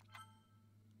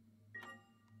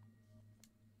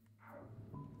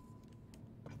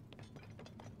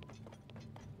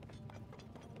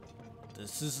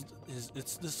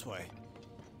 It's this way.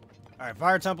 Alright,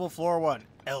 Fire Temple, Floor 1.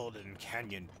 Elden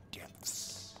Canyon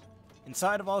Depths.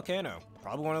 Inside a volcano.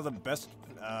 Probably one of the best,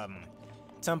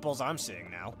 temples I'm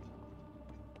seeing now.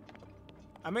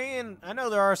 I mean, I know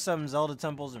there are some Zelda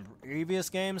temples in previous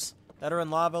games that are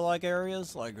in lava-like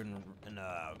areas, like in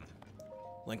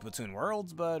Link Between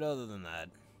Worlds, but other than that.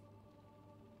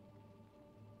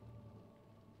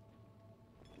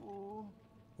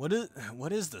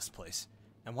 What is this place?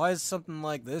 And why is something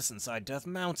like this inside Death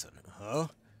Mountain? Huh?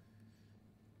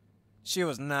 She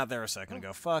was not there a second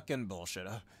ago. Fucking bullshit.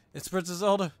 It's Princess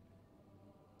Zelda.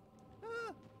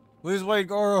 Please wait,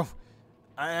 Goro.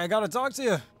 I gotta talk to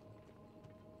you.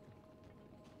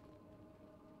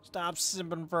 Stop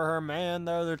simping for her, man.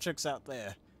 There are other chicks out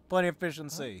there. Plenty of fish in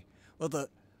the sea.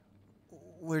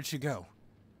 Where'd she go?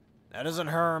 That isn't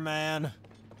her, man.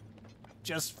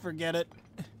 Just forget it.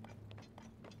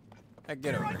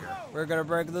 Get over here. We're gonna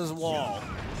break this wall.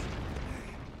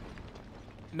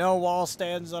 No wall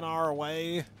stands in our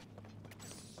way.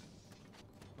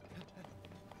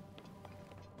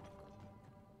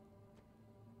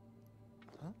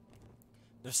 Huh?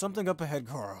 There's something up ahead,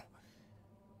 Goro.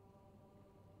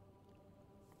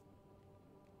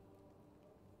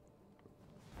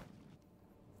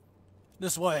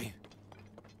 This way.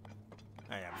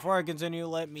 Oh yeah, before I continue,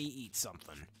 let me eat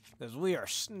something. Because we are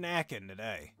snacking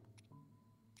today.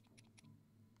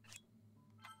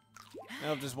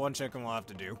 Nope, just one chicken will have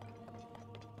to do.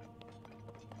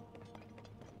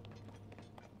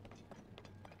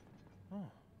 Oh.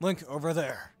 Link, over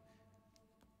there.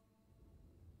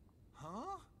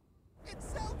 Huh?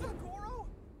 It's Zelda, Goro!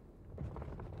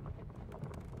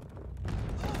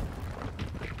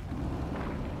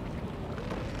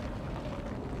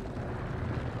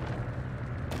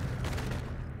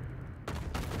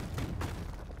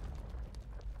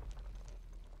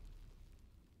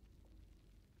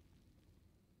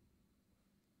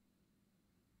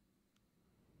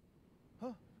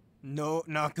 No,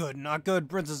 not good, not good.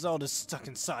 Princess Zelda's stuck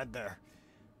inside there.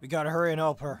 We gotta hurry and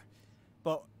help her.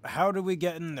 But how do we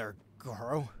get in there,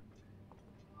 Goro?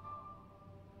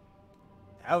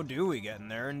 How do we get in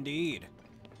there, indeed?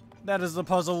 That is the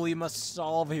puzzle we must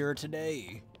solve here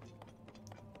today.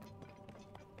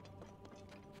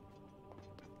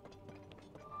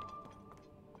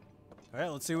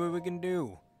 Alright, let's see what we can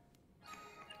do.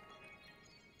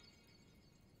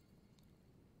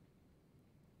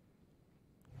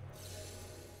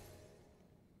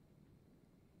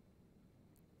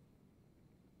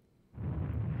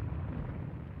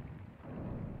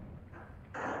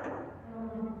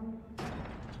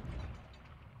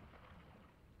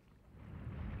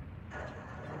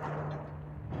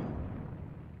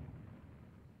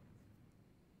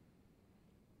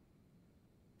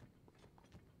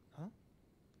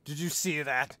 Did you see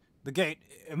that? The gate,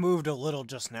 it moved a little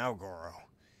just now, Goro.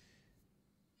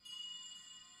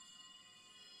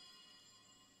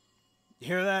 You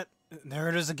hear that? There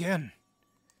it is again.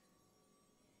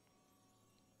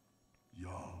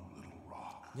 Young little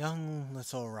rock. Young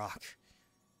little rock.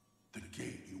 The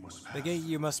gate you must pass. The gate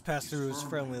you must pass through is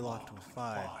firmly locked with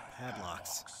 5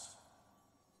 padlocks.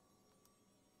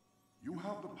 You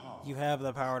have the power. You have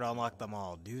the power to unlock them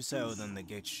all. Do so, then the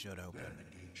gate should open. Then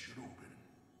the gate should open.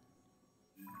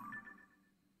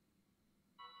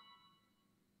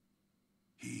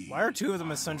 Why are 2 of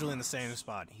them essentially in the same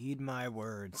spot? Heed my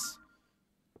words.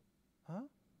 Huh?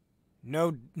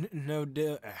 No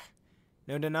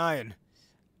denying.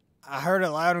 I heard it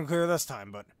loud and clear this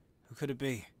time, but who could it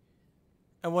be?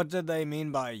 And what did they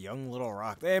mean by young little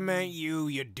rock? They meant you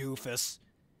doofus.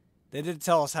 They did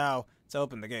tell us how to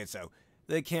open the gate, so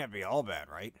they can't be all bad,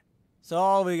 right? So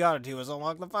all we gotta do is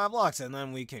unlock the 5 locks, and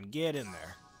then we can get in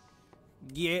there.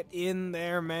 Get in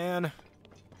there, man.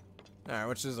 Alright,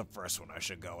 which is the first one I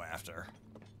should go after?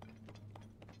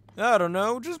 I don't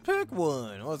know, just pick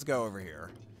one. Let's go over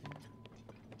here.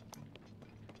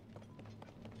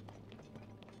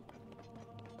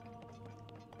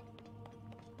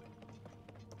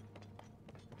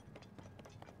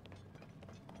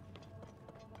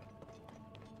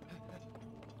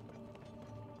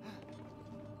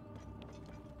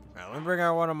 Alright, let me bring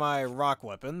out one of my rock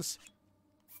weapons.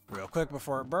 Real quick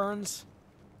before it burns.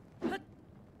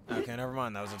 Okay, never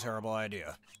mind. That was a terrible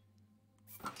idea.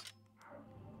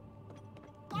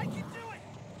 I can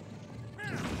do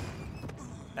it!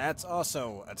 That's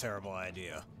also a terrible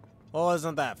idea. Well,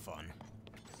 isn't that fun?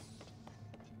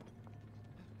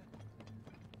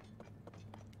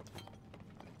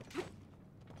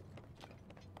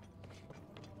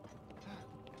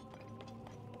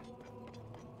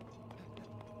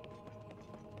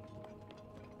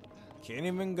 Can't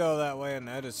even go that way, and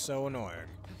that is so annoying.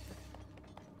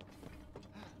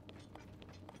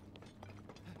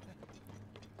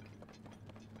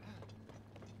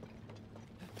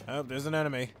 Oh, there's an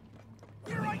enemy.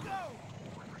 Here I go!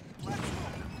 Let's go!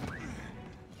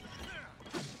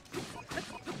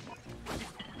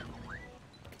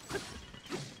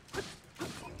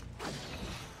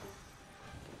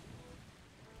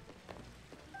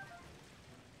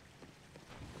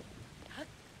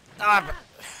 Ah,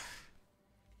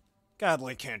 God,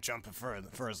 Link can't jump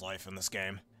for his life in this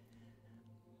game.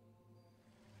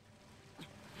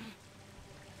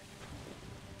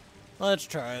 Let's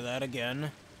try that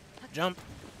again. Jump.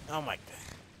 Oh my god.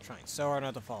 Trying so hard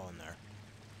not to fall in there.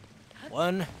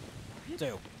 1,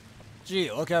 2.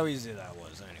 Gee, look how easy that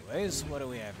was. Anyways, what do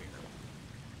we have here?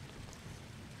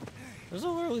 There's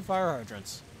literally fire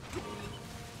hydrants.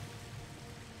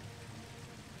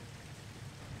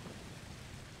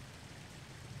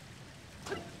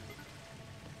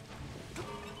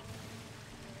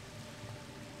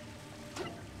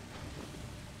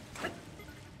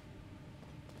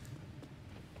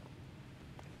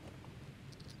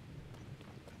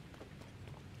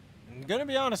 I'm gonna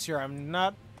be honest here, I'm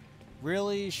not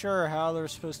really sure how they're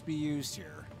supposed to be used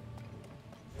here.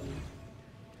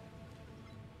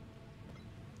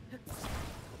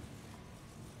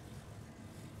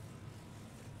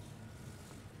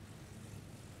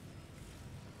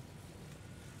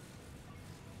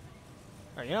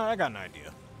 Alright, you know, I got an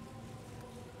idea.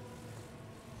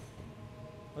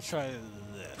 Let's try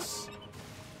this.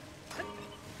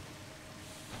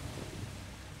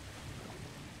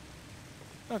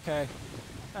 Okay,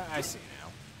 I see now.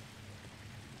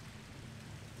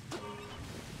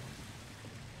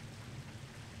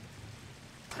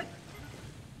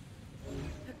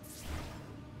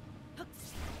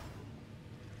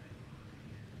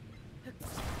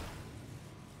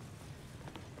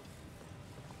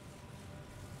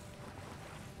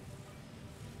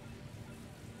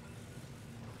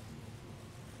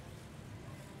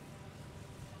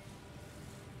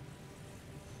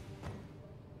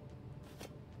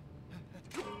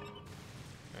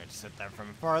 Just hit that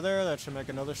from farther. That should make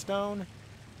another stone.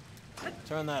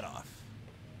 Turn that off.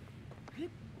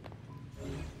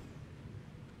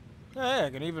 Hey, I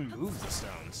can even move the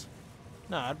stones.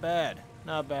 Not bad.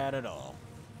 Not bad at all.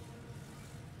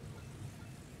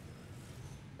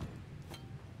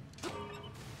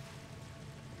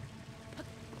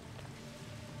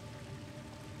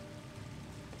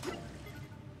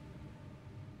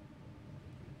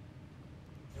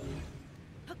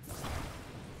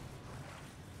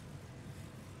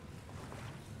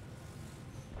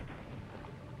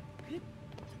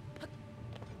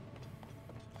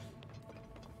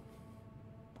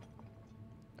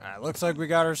 Alright, looks like we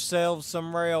got ourselves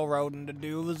some railroading to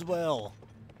do as well.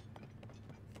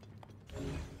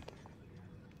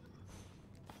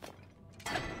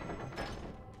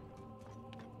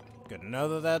 Good to know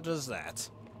that that does that.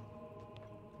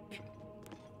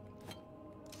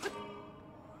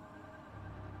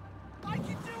 I can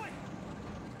do it!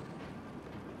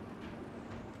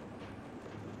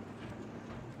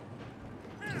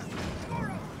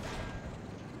 Goro!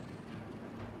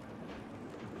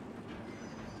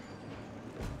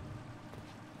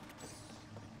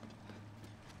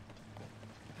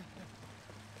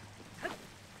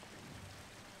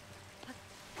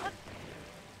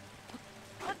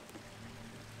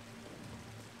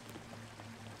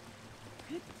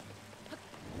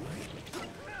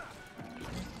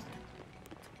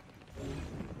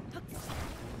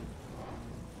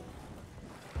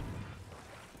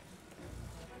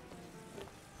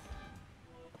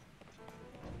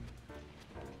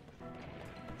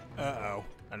 Uh-oh.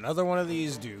 Another one of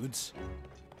these dudes.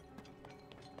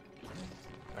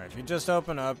 Alright, if you just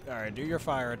open up, alright, do your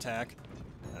fire attack.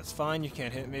 That's fine, you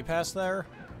can't hit me past there.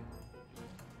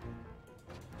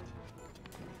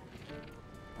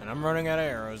 And I'm running out of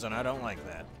arrows, and I don't like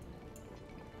that.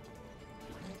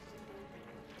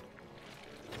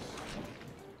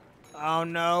 Oh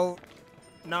no!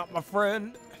 Not my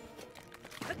friend!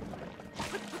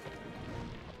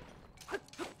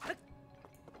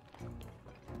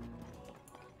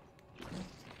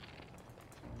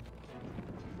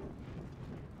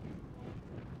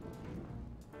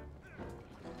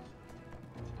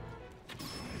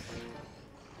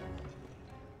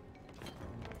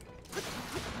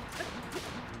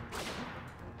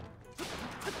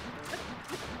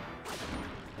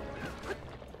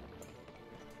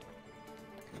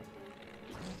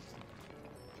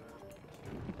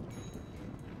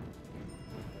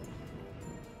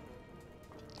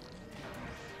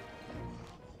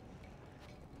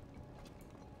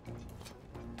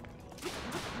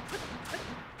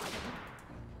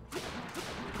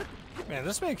 Man,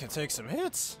 this man can take some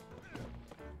hits.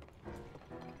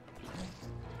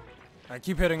 I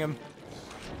keep hitting him.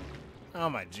 Oh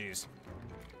my jeez.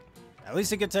 At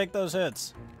least he can take those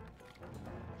hits.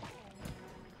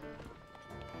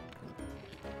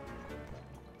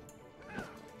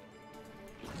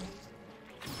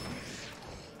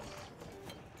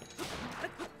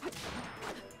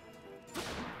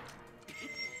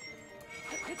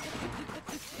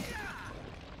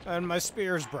 And my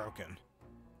spear's broken.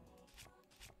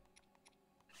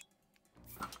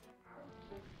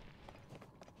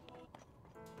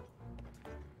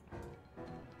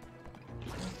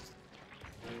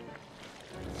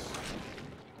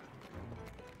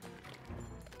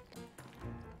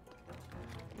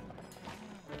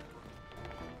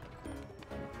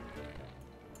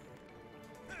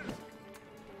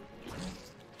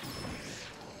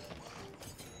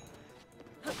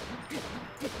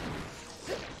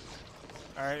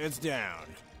 Alright, it's down.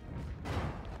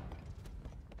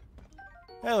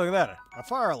 Hey, look at that. A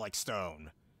fire-like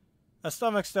stone. A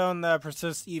stomach stone that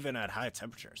persists even at high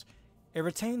temperatures. It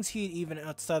retains heat even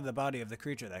outside the body of the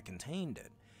creature that contained it,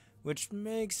 which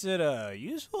makes it a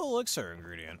useful elixir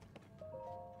ingredient.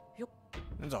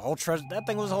 There's a whole treasure. That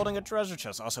thing was holding a treasure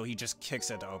chest. Also, he just kicks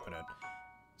it to open it.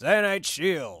 Zanite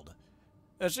shield.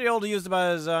 A shield used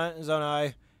by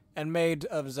Zonai and made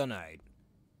of Zonite.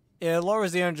 It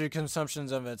lowers the energy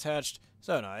consumptions of attached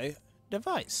Zonai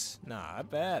device. Not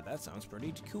bad. That sounds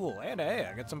pretty cool. And hey,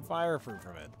 I got some fire fruit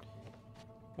from it.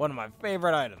 One of my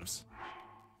favorite items.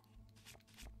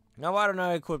 Now, why don't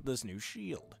I equip this new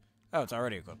shield? Oh, it's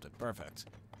already equipped. It. Perfect.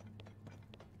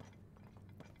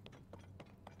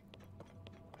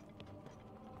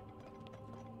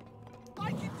 I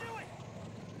can do it!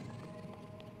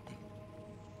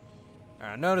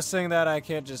 Alright, noticing that I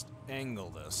can't just angle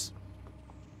this.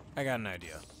 I got an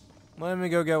idea. Let me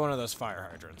go get one of those fire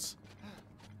hydrants.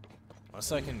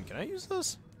 Unless I can I use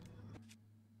this?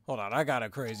 Hold on, I got a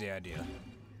crazy idea.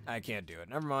 I can't do it.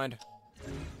 Never mind.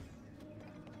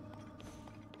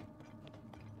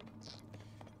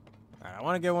 Alright, I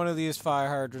want to get one of these fire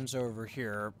hydrants over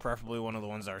here, preferably one of the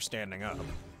ones that are standing up.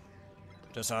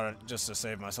 Just to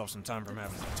save myself some time from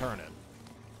having to turn it.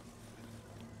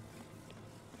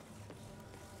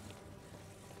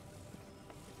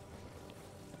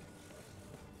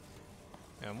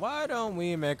 And why don't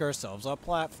we make ourselves a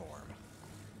platform?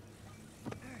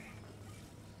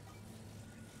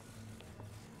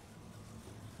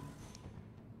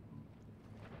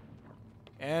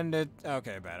 And it...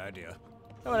 Okay, bad idea.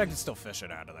 But I can still fish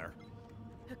it out of there.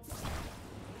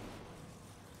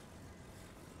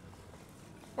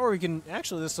 Or we can...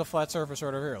 Actually, this is a flat surface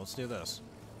right over here. Let's do this.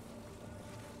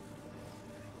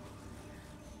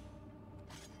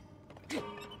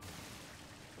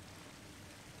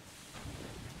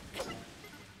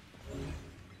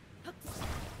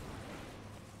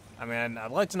 I mean, I'd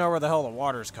like to know where the hell the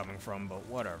water's coming from, but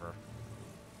whatever.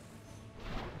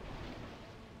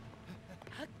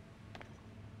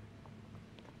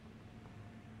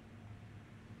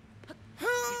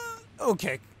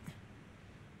 Okay.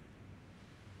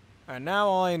 And now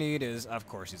all I need is, of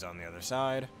course, he's on the other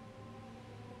side.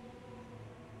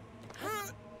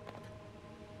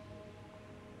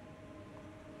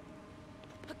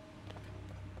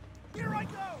 Here I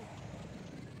go!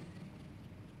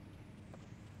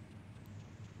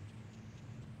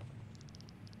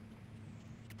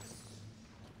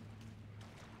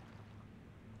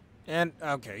 And,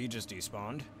 okay, he just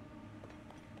despawned.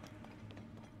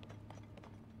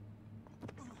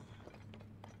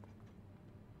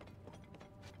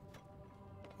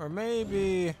 Or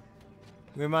maybe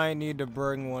we might need to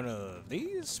bring one of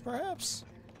these, perhaps?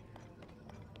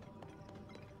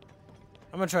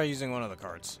 I'm gonna try using one of the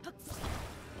cards.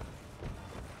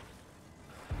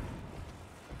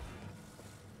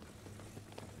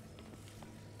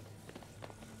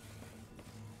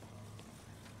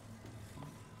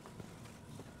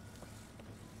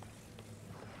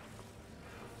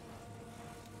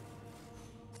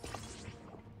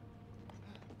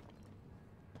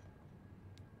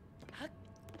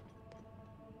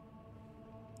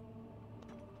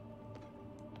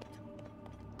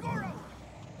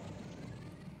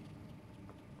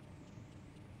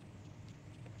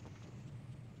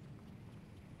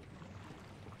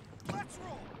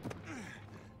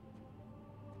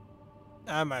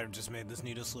 I might have just made this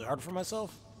needlessly hard for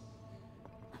myself.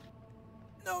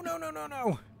 No, no, no, no,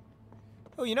 no.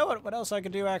 Oh, you know what? What else I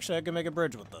could do? Actually, I could make a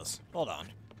bridge with this. Hold on.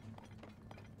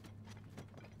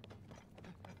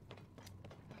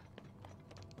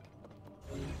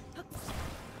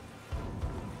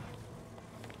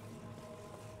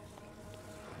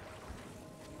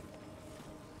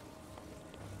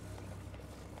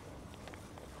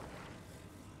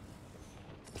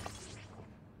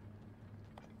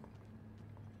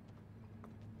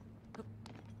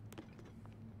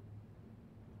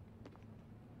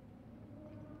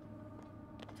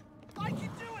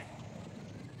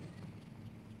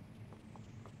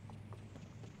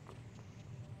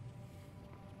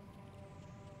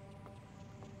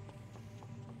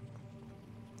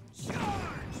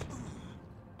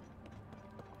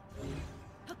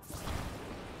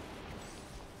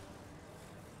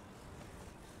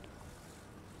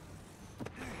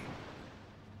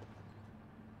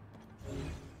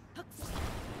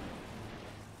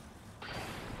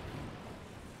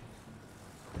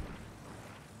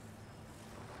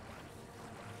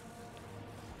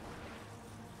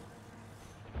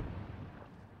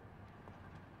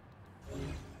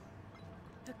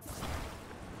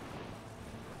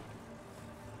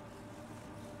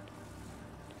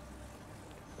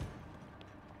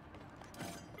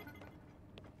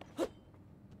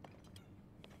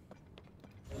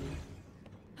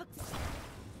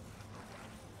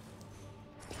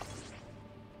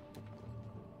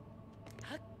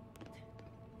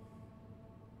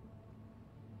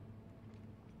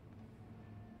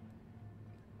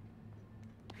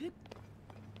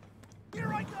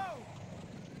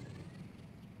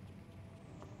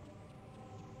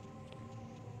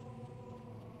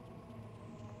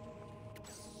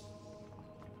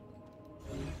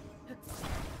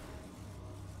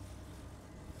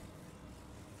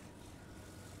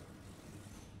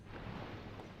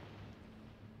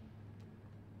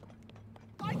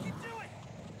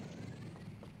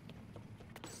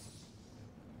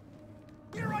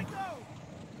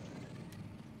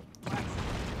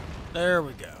 There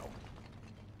we go.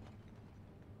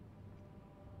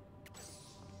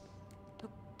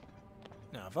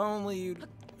 Now, if only you'd...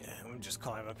 Yeah, we'll just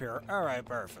climb up here. Alright,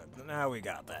 perfect. Now we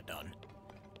got that done.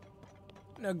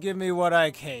 Now give me what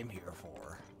I came here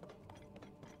for.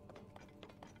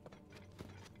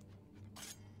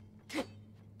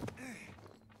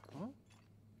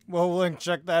 Well, Link,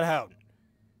 check that out.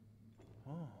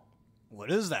 Oh. What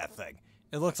is that thing?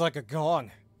 It looks like a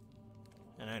gong.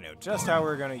 And I know just how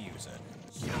we're gonna use it.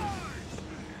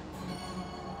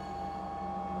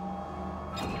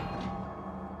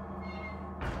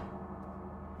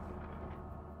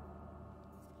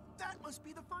 That must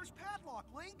be the first padlock,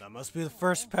 Link. That must be the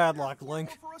first padlock,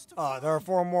 Link. There are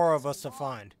 4 more of us to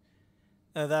find.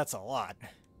 That's a lot.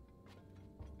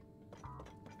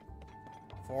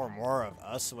 4 more of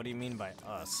us? What do you mean by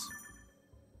us?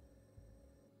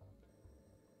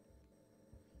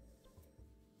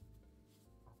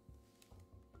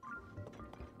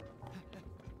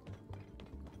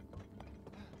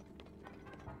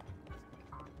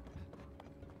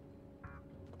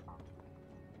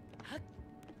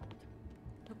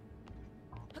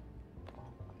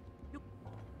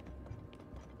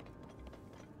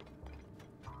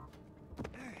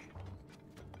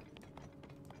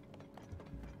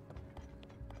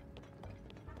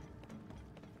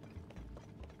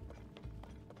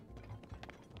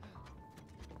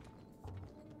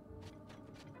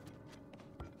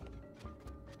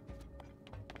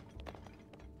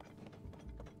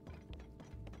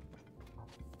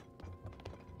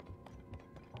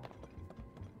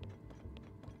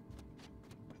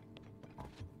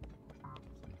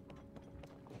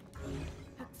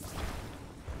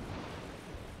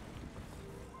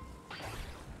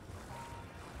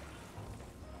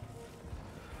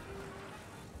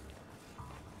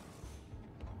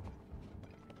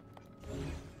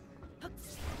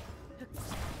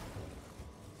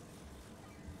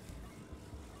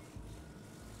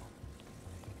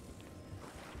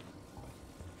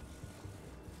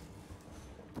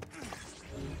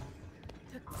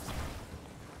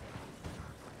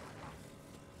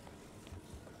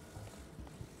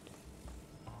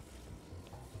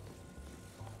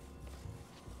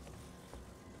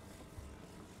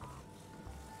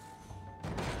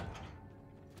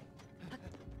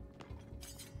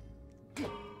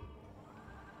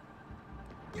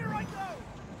 Here I go!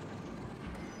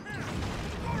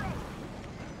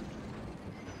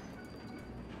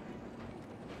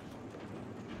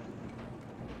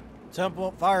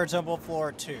 Fire Temple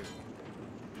Floor 2.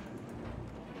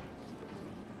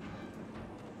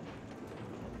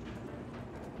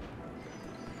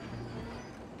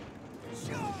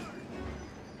 Sure!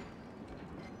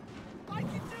 I can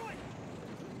do it!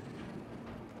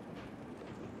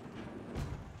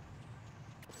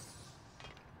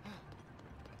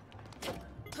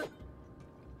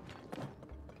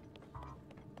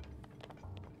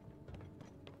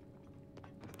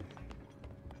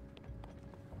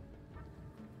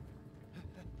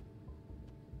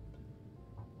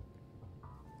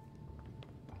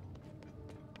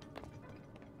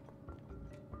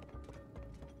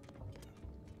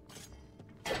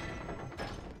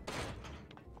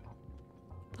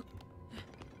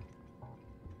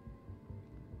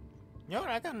 You know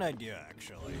what? I got an idea,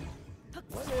 actually.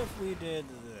 What if we did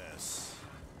this?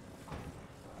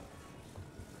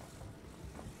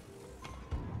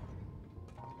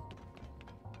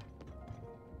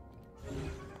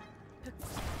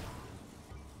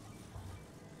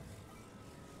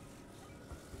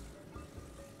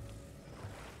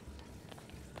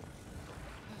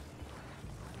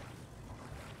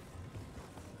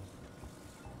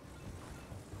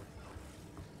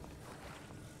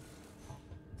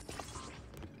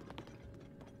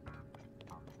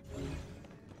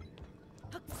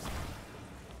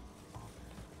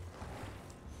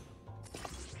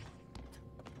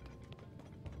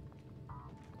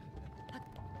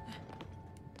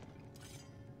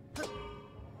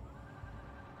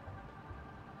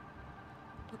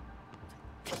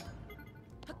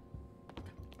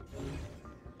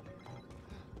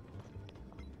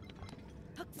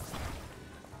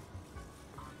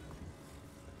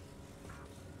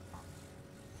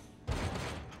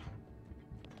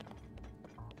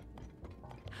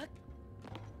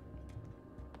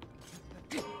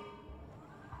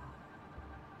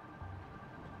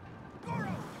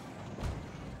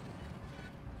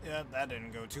 Yeah, that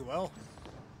didn't go too well.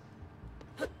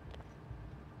 I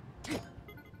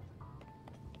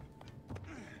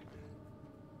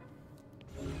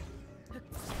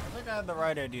think I had the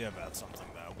right idea about something,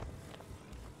 though.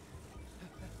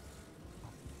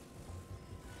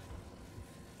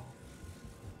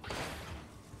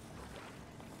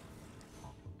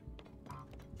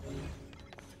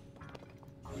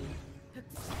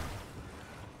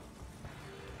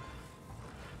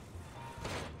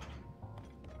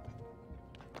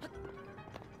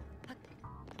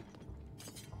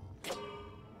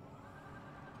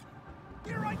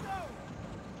 Here I go!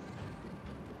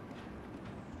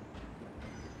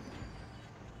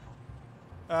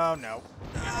 Oh no.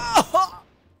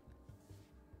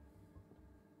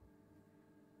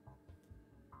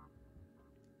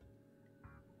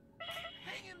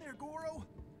 Hang in there, Goro!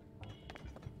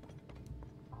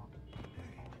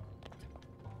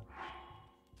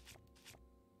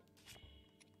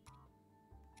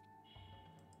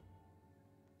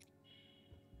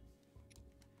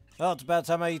 Well, it's about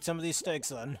time I eat some of these steaks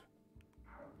then.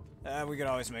 We could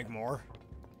always make more.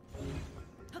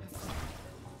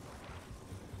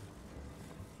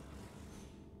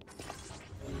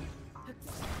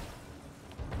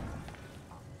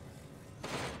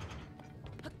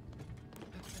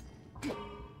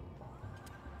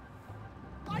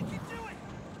 I can do it!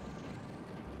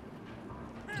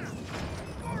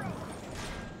 Goro!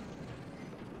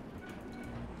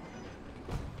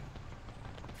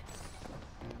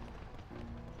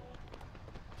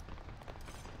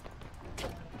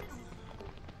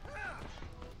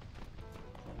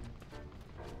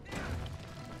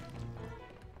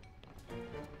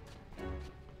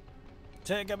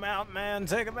 Take him out, man.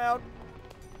 Take him out.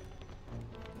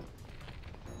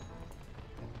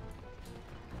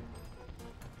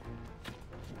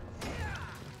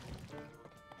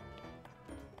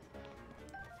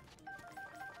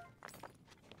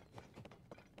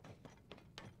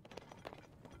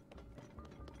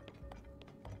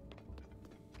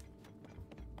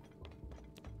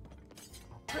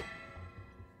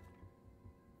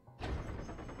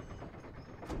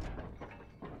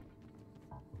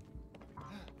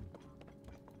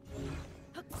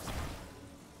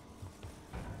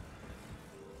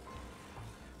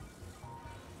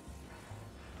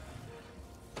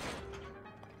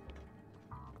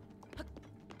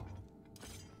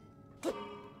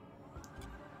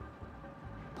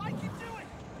 I can do it!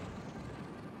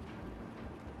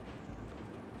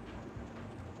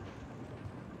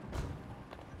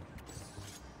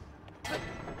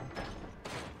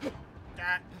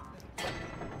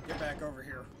 Get back over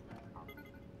here.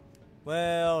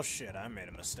 Well, shit, I made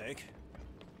a mistake.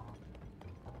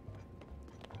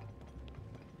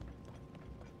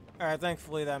 Alright,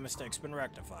 thankfully that mistake's been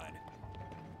rectified.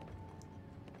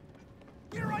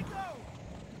 Here I go!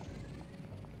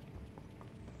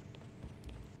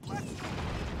 Let's go!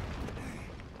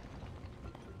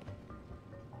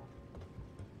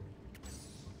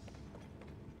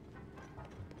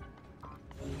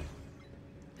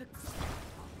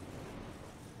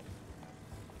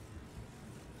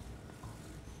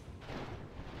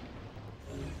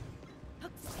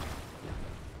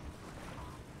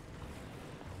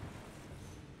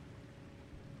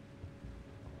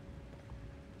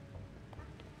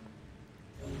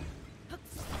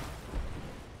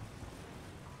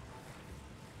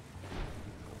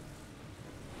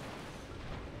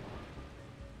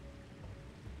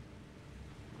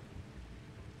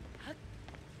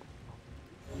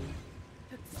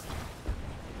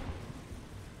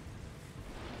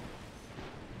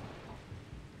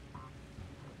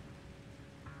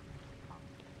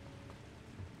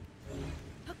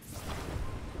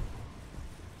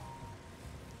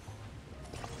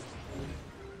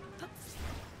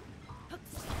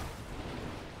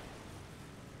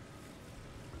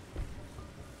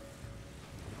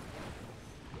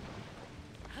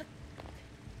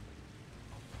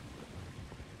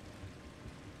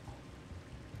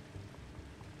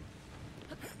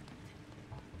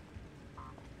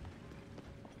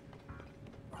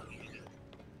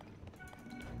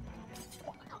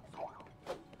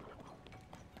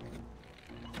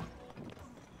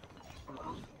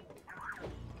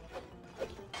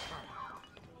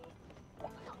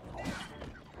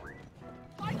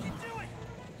 I can do it!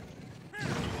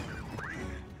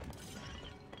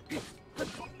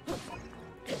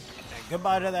 And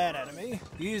goodbye to that enemy.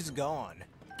 He's gone.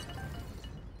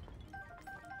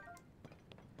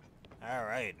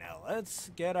 Alright, now let's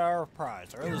get our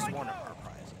prize, or at least one of our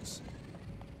prizes.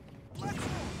 Let's go!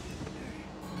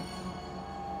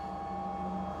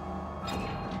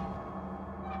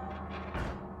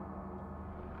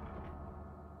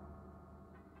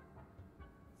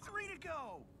 3 to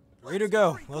go! Three to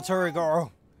go. Let's hurry,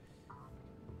 Goro.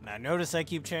 Now notice I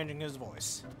keep changing his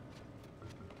voice.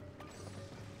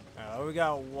 We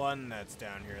got one that's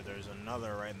down here. There's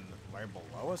another right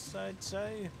below us, I'd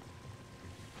say.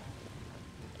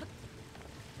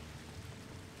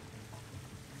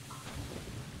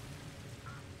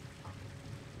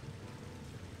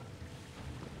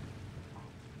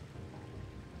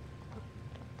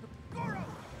 Goro!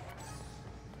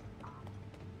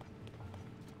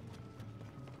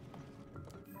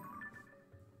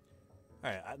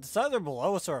 Alright, it's either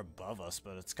below us or above us,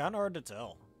 but it's kind of hard to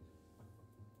tell.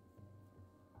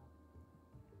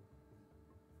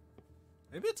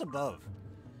 Maybe it's above.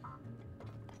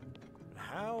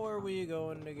 How are we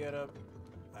going to get up?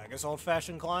 I guess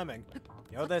old-fashioned climbing.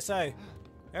 You know what they say?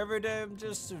 Every day I'm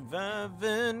just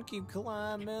surviving, keep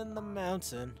climbing the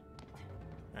mountain.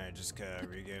 Alright, just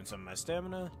regain some of my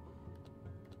stamina.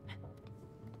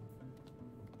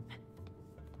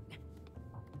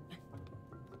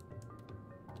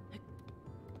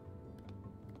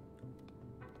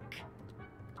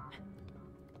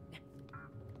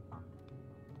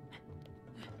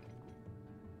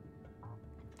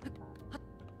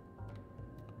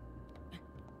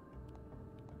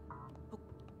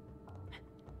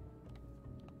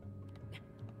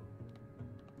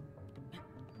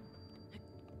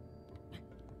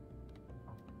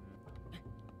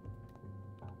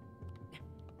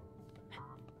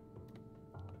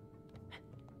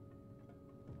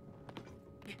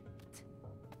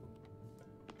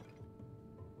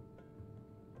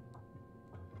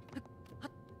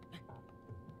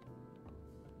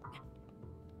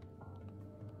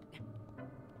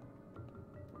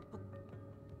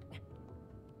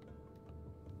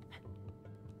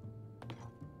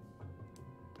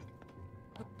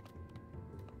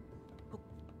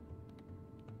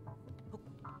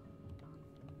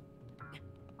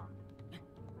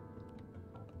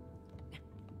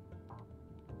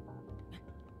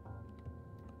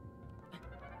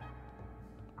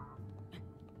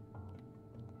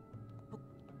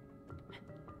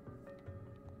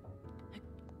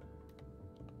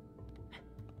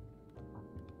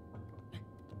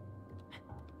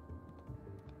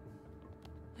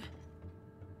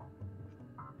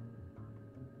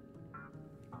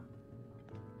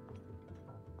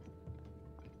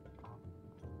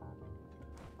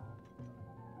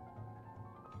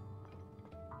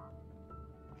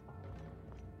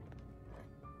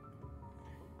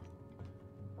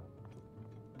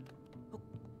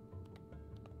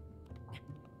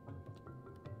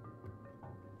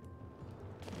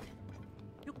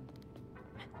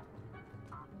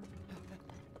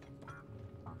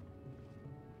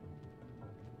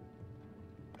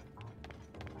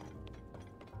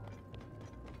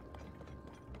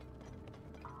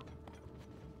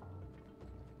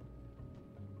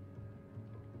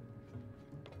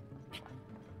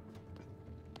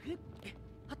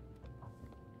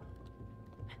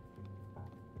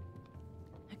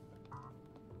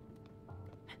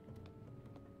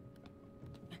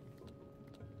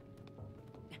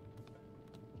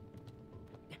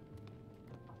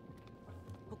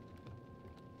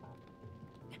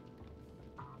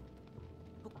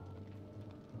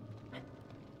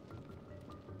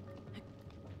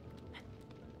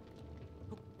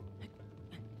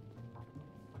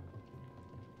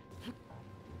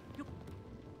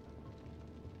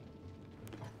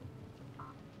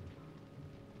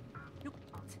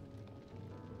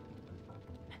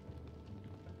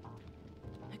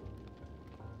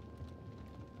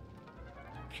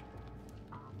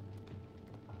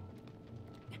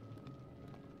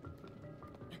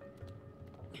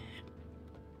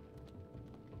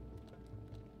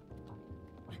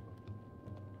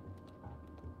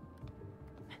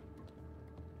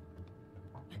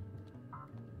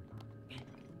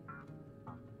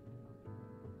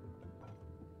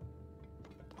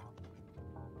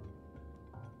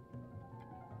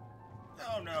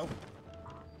 Oh no.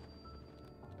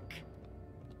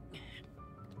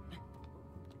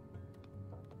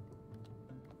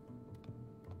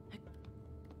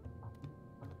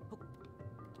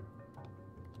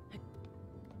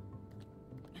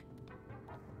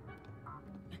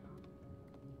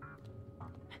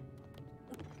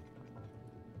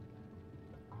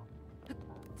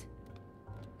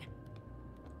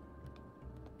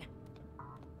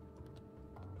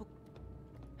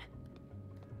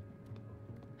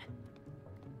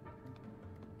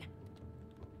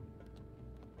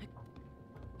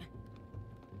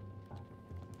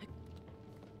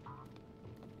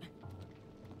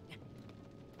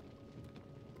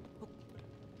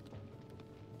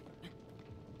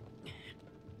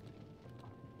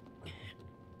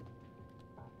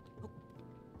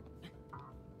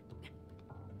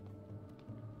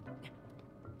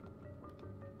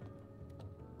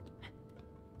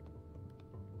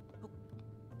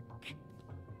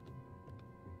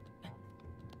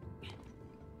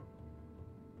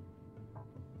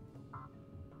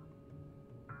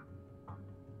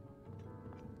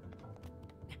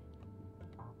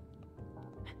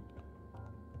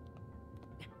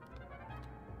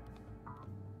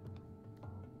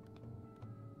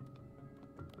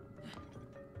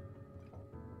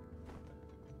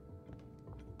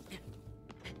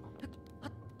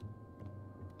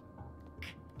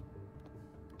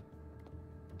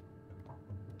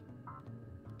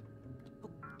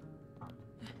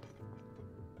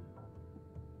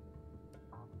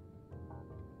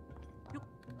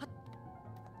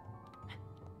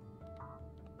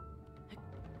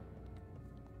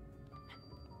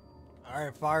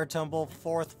 Alright, Fire Temple,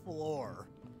 4th floor.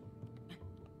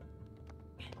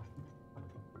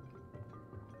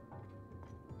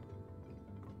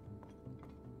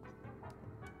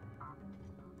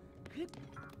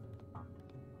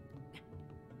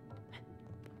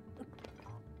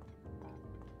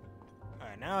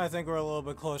 Alright, now I think we're a little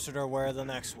bit closer to where the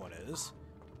next one is.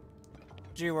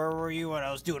 Gee, where were you when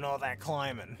I was doing all that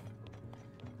climbing?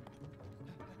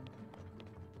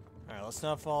 Alright, let's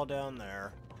not fall down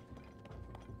there.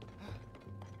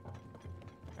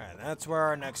 Alright, that's where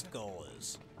our next goal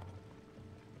is.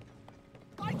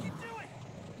 I can do it!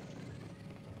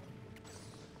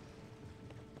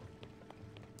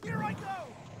 Here I go!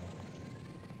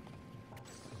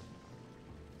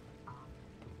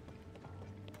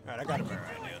 Alright, I got a better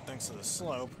idea. Thanks to the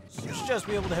slope, you should just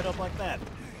be able to hit up like that.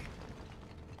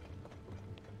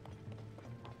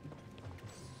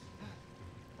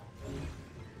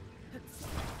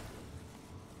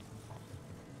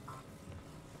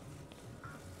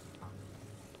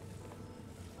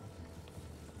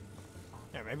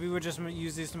 Yeah, maybe we'll just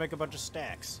use these to make a bunch of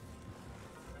stacks.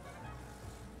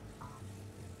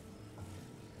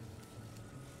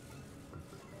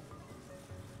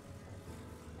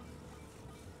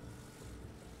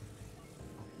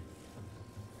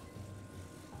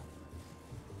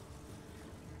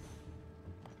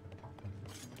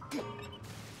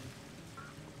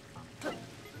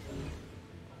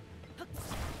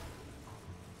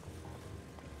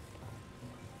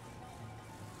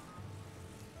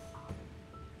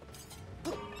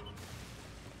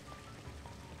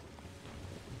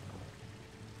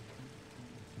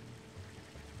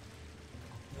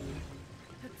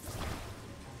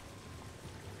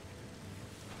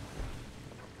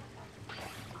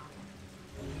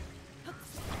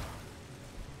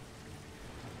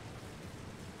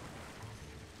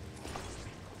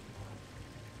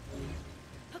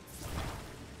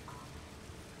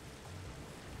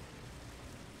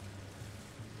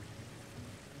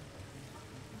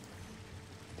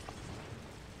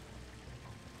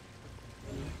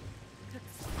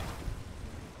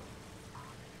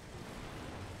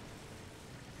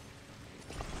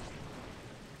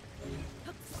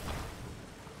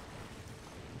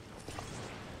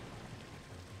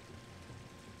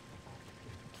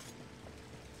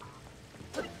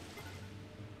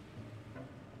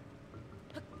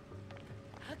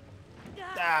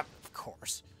 Ah, of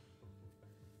course.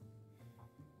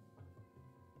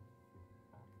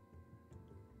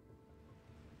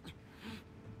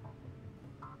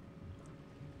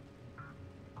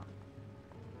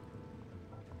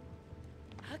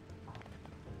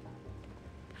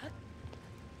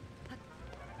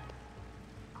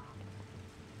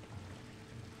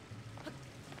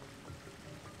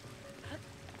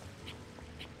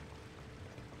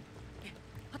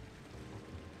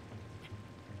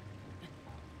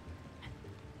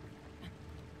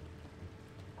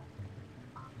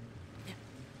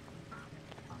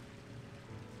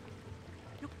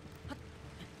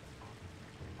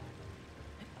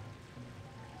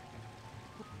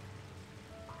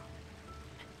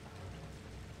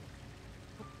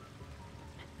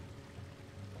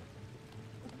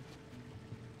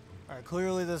 Alright,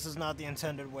 clearly this is not the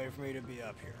intended way for me to be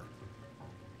up here.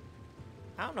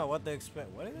 I don't know what they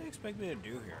expect. What do they expect me to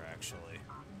do here, actually?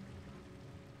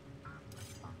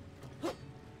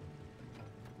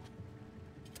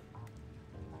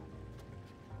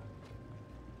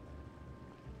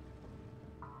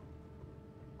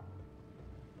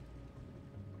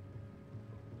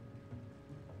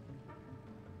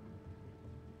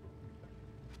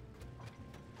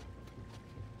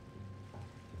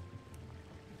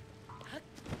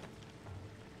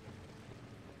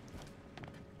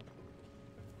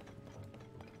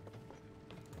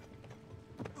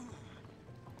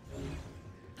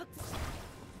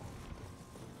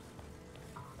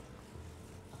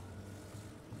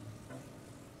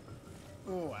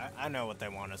 Ooh, I know what they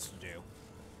want us to do.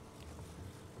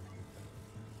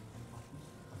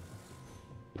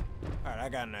 Alright, I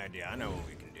got an idea. I know what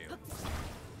we can do.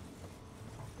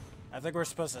 I think we're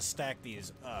supposed to stack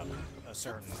these up a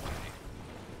certain way.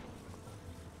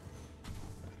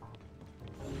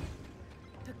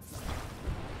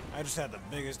 I just had the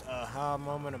biggest aha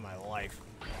moment of my life.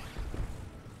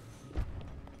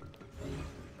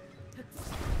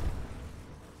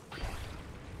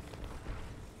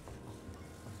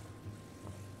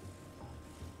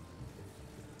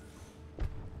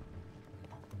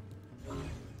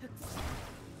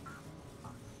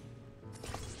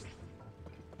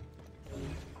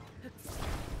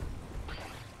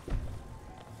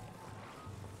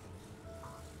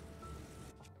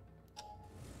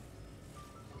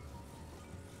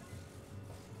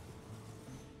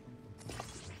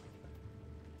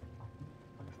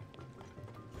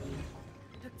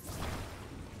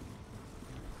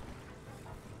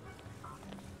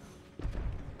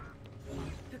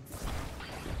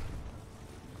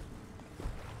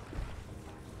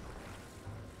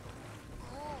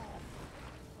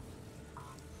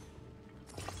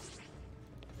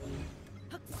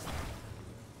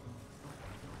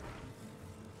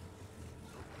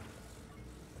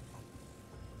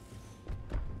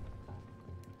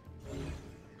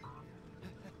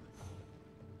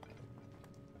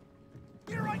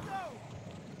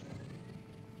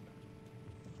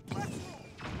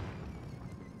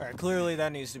 Alright, clearly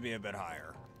that needs to be a bit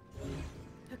higher.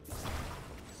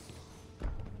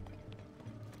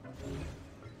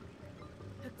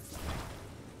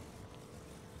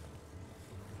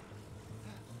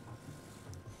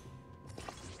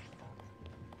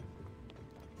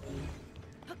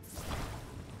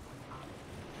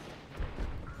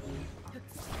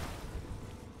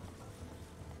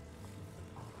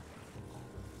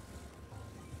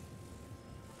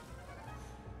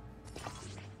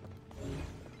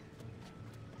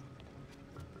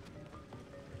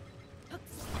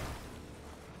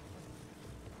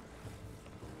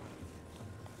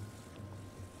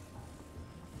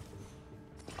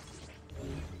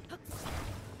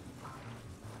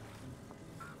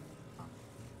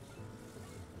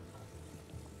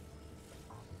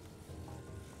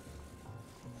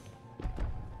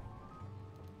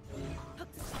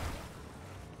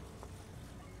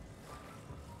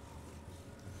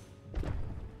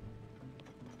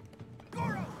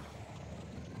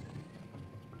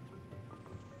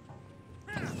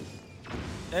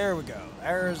 There we go.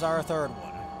 There's our third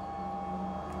one.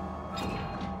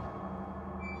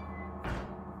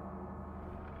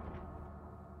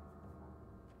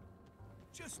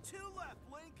 Just 2 left,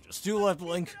 Link. Just 2 left,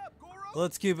 Link. Keep it up, Goro.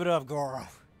 Let's keep it up, Goro.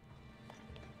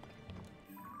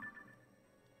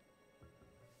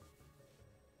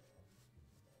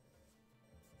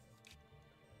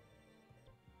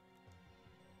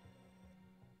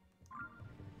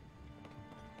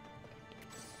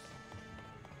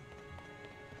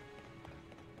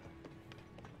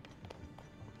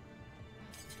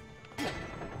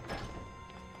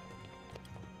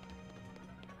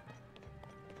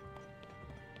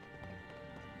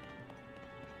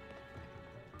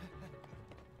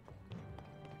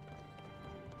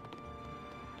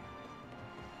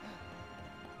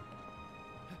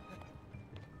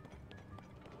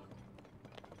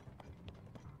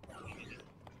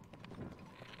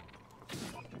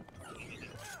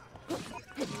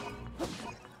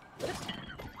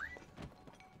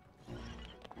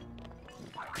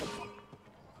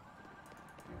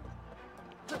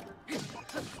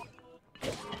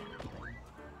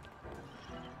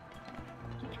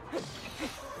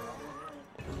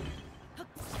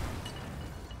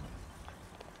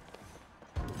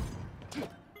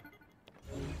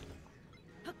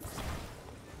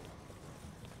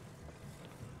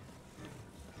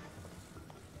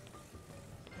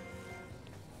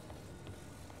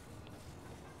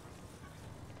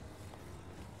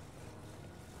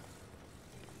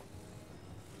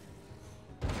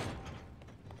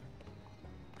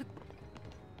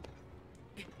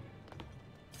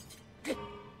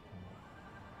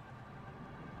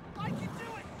 I can do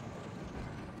it.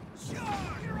 Sure,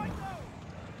 here I go.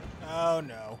 Oh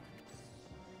no.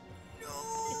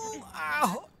 No!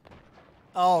 Ow!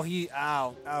 Oh,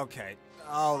 ow. Okay.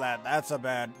 Oh, that's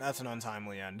an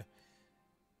untimely end.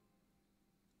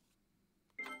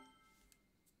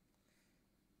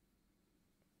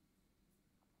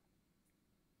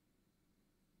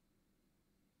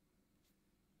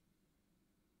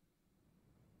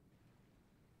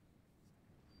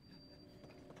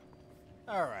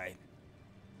 Alright.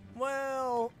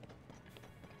 Well...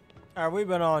 Alright, we've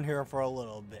been on here for a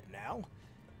little bit now.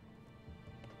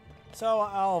 So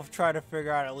I'll try to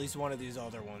figure out at least one of these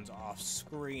other ones off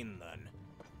screen then.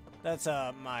 That's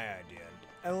my idea.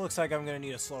 It looks like I'm gonna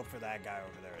need a slope for that guy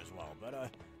over there as well, but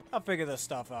I'll figure this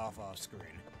stuff off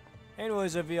screen.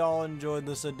 Anyways, if you all enjoyed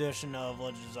this edition of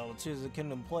Legend of Zelda Tears of the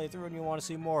Kingdom playthrough and you want to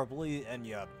see more, please, and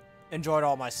you enjoyed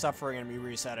all my suffering and me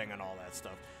resetting and all that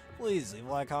stuff, please leave a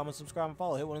like, comment, subscribe, and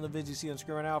follow. Hit one of the vids you see on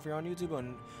screen right now if you're on YouTube,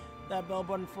 and that bell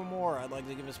button for more. I'd like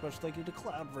to give a special thank you to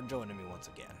Cloud for joining me once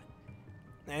again.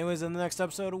 Anyways, in the next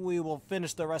episode, we will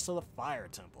finish the rest of the Fire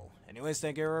Temple. Anyways,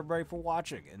 thank you everybody for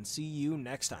watching, and see you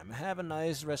next time. Have a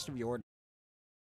nice rest of your day.